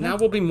 Hello, hello. Now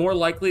we'll be more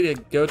likely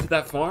to go to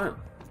that farm.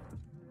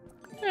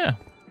 Yeah.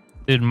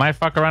 Dude, might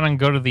fuck around and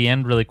go to the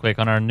end really quick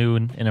on our new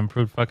and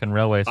improved fucking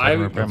railway. So I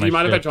can repair Do my you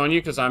mind if I shit. join you?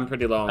 Because I'm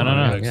pretty low on No,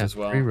 no, no. picks Yeah, as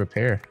well. free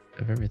repair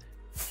of everything.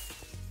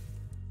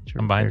 It's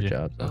your I'm behind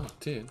repair you. job, Oh,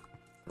 dude.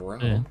 Bro.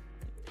 Yeah.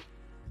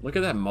 Look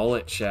at that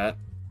mullet, chat.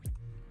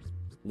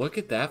 Look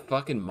at that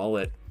fucking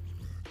mullet.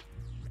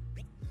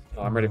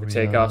 Oh, I'm ready for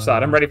takeoff,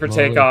 Sod. I'm ready for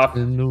takeoff. Are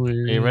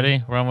you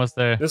ready? We're almost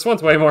there. This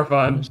one's way more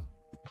fun.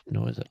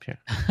 Noise up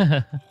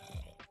here.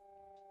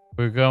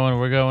 We're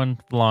going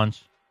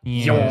launch.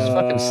 Yo. There's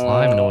fucking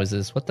slime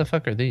noises. What the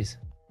fuck are these?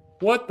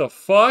 What the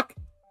fuck?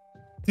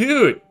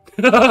 Dude.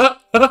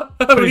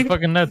 Pretty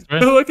fucking nuts, bro.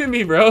 Look at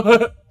me,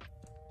 bro.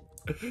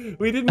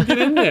 We didn't get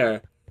in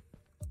there.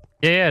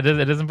 Yeah,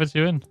 it doesn't put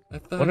you in. I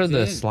thought What are it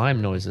the did.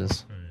 slime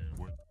noises?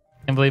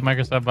 Can't believe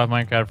Microsoft bought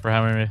Minecraft for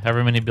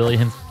however many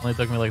billions. Only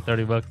took me like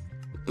 $30.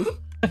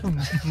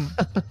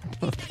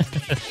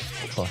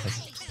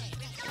 Claws.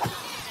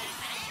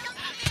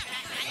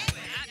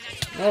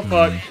 Oh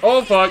fuck.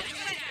 Oh fuck.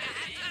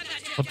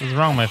 What is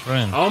wrong, my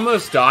friend? I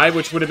almost died,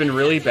 which would have been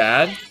really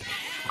bad.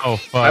 Oh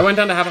fuck. I went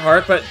down to half a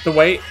heart, but the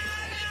weight.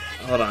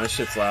 Hold on, this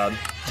shit's loud.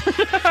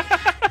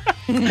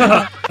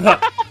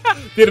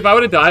 Dude, if I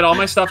would have died, all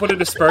my stuff would have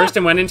dispersed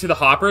and went into the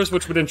hoppers,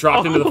 which would have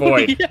dropped into the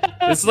void.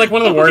 Yeah. This is like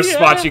one of the worst Yeah.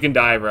 spots you can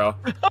die, bro.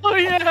 Oh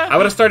yeah. I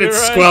would have started You're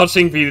right.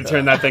 squelching for you to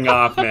turn that thing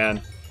off,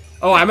 man.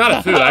 Oh, I'm out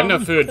of food. I have no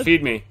food.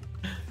 Feed me.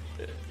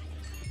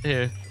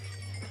 Here.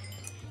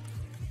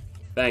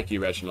 Thank you,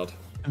 Reginald.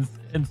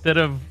 Instead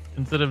of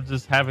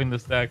just having the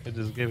stack, I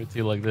just gave it to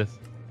you like this.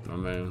 Oh,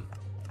 man.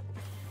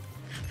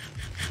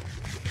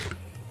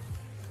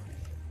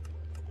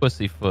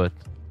 Pussyfoot.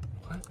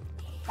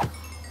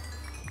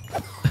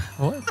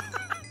 What?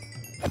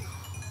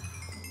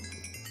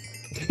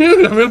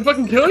 Dude, I'm gonna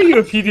fucking kill you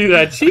if you do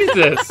that.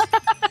 Jesus.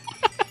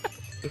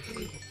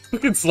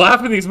 Fucking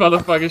slapping these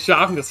motherfuckers,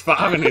 shopping this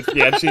 5 minutes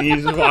yet, and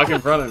you just walk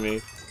in front of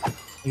me.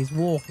 He's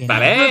walking.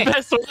 Buddy. The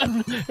best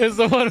one is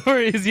the one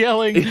where he's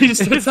yelling. He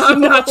says,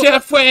 I'm not your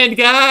friend,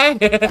 guy.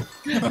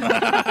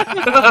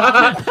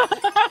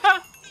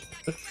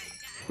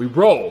 We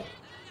roll.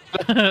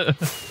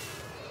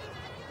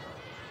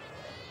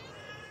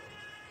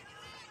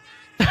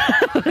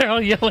 They're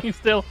all yelling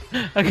still.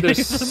 They're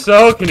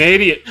so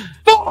Canadian.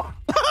 Fuck!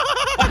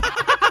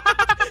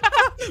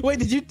 Wait,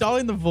 did you die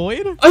in the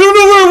void? I don't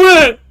know where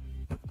it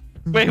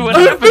went. Wait, what I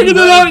haven't happened? figured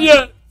it out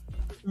yet.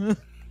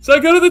 So I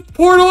go to the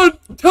portal and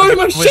tell me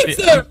my shit's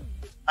there.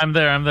 I'm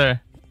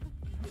there.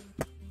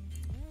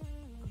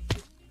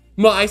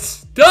 My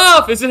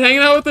stuff. Is it hanging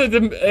out with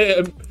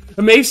the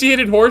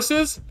emaciated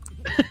horses?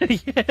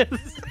 Yes.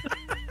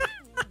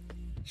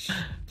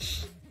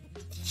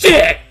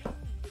 Shit.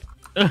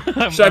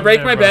 Should I break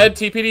there, my bro. bed,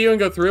 TP to you, and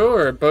go through,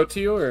 or boat to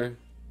you, or?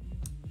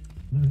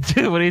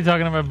 Dude, what are you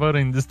talking about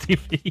boating this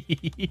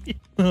TV?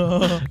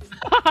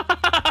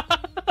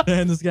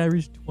 Man, this guy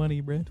reached 20,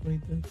 bro.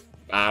 22.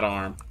 Bad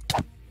arm.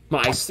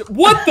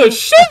 What the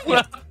shit?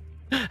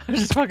 I'm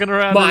just fucking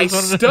around. My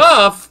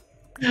stuff.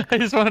 I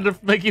just wanted to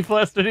make you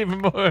flustered even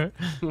more.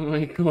 Oh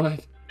my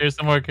god. Here's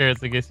some more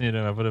carrots in case you need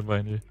them. I put it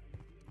behind you.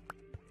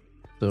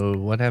 So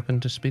what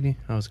happened to Speedy?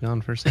 I was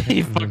gone for a second. He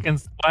and then fucking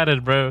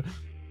splatted, bro.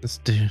 This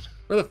dude.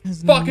 Where the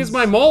His fuck name is is-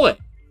 my mullet?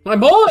 My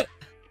mullet.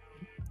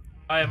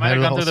 I might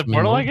have gone through the Small.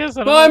 portal, I guess.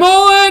 I don't My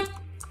know.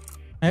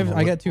 mullet.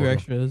 I got 2 portal.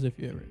 extras if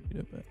you ever need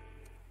it, but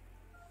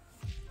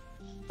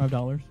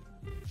 $5.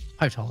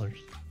 $5.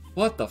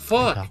 What the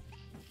fuck? $5.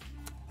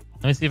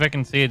 Let me see if I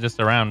can see it just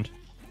around.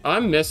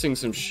 I'm missing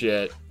some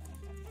shit.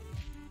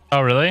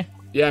 Oh, really?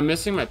 Yeah, I'm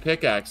missing my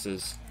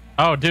pickaxes.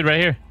 Oh, dude, right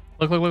here.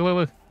 Look.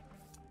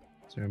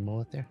 Is there a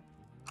mullet there?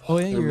 Oh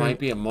yeah, There your might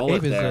be a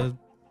mullet cave is, there.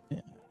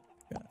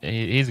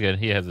 He's good.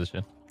 He has this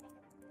shit.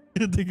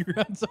 dig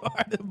around so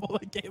hard the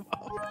bullet came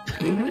off.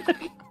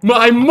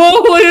 My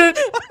mullet.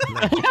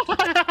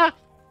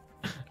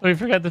 We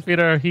forgot to feed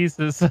our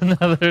Hesus, and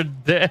now they're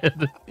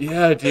dead.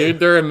 Yeah, dude,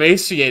 they're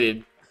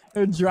emaciated.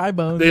 They're dry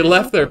bones. They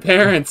left their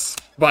parents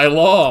by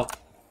law.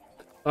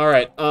 All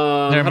right.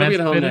 They're How do we get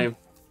home, emancipated? name?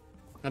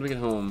 How do we get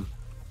home?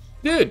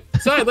 Dude,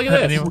 side, look at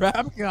this. Anyone-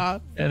 Rap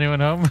god. Anyone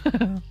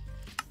home?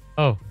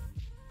 Oh,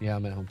 Yeah,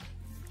 I'm at home.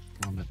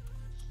 I'm at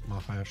my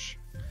house.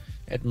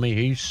 At my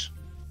house.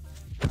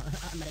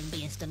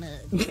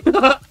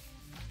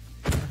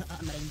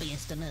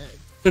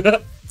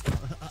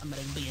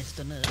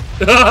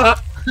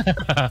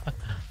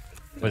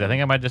 wait, I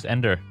think I might just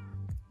end her.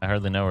 I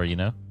hardly know her, you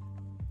know?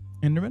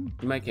 Enderman?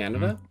 You my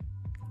Canada?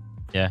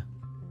 Yeah.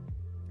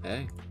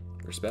 Hey,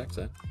 respect,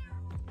 son.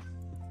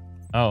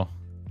 Oh.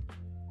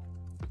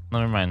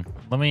 Never mind.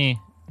 Let me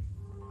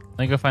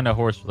go find a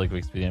horse really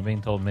quick, Speedy. I'm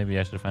being told maybe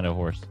I should find a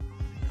horse.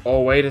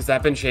 Oh, wait, has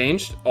that been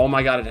changed? Oh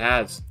my god, it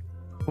has.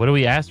 What do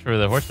we ask for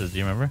the horses? Do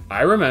you remember?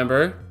 I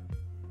remember.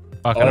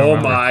 Fuck, I don't Oh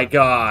remember. my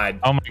god.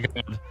 Oh my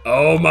god.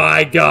 Oh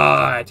my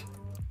god.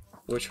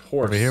 Which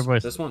horse? Over here,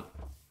 boys. This one.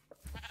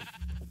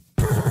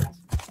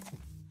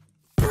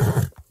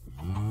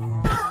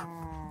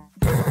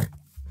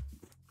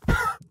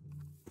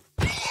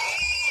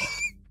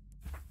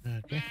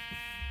 Okay.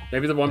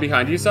 Maybe the one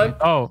behind you, Si?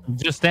 Oh,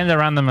 just stand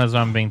around them as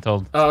I'm being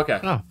told. Oh, okay.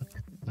 Oh, okay.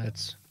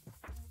 Let's.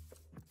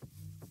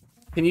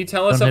 Can you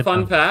tell us Don't a hit fun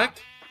them.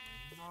 fact?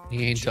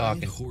 He ain't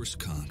talking. Horse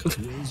conch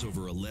weighs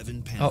over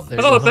 11 pounds. Oh,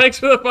 there's Oh, one. thanks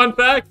for the fun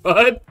fact,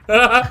 bud.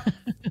 That's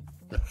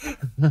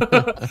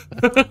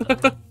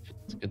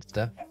good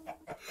stuff.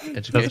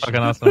 That's Education. fucking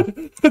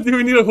awesome. Do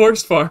we need a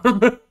horse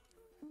farm?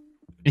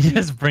 You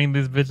just bring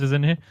these bitches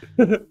in here.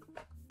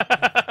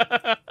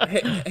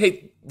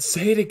 hey,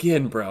 say it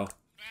again, bro.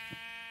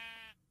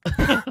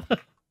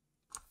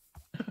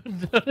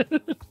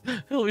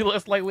 He'll be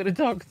less likely to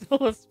talk.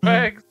 Tell us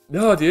facts.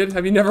 No, dude.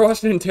 Have you never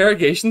watched an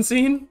interrogation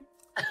scene?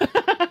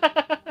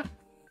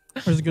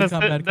 There's a good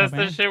cop, bad cop, That's the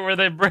man. shit where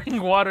they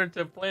bring water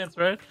to plants,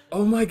 right?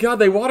 Oh my god,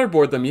 they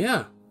waterboard them,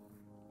 yeah.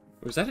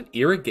 Was that an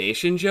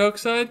irrigation joke,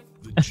 Si?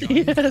 The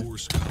giant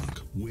horse conch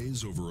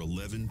weighs over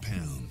 11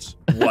 pounds.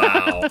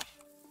 Wow.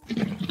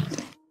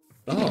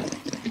 Oh.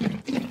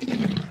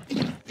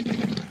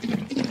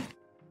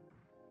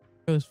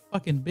 Those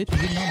fucking bitches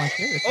didn't know my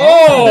shit.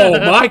 Oh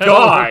my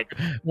god.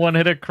 One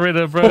hit a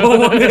critter, bro.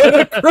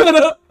 Okay,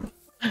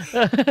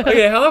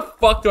 how the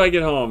fuck do I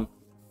get home?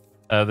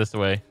 This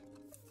way.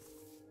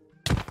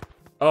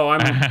 Oh,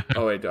 I'm.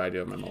 Oh wait, do I do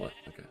have my mullet?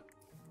 Okay.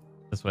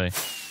 This way.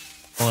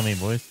 Follow me,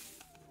 boys.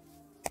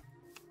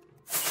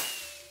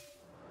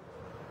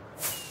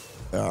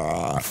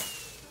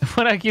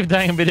 When I keep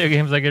dying in video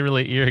games, I get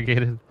really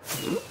irritated.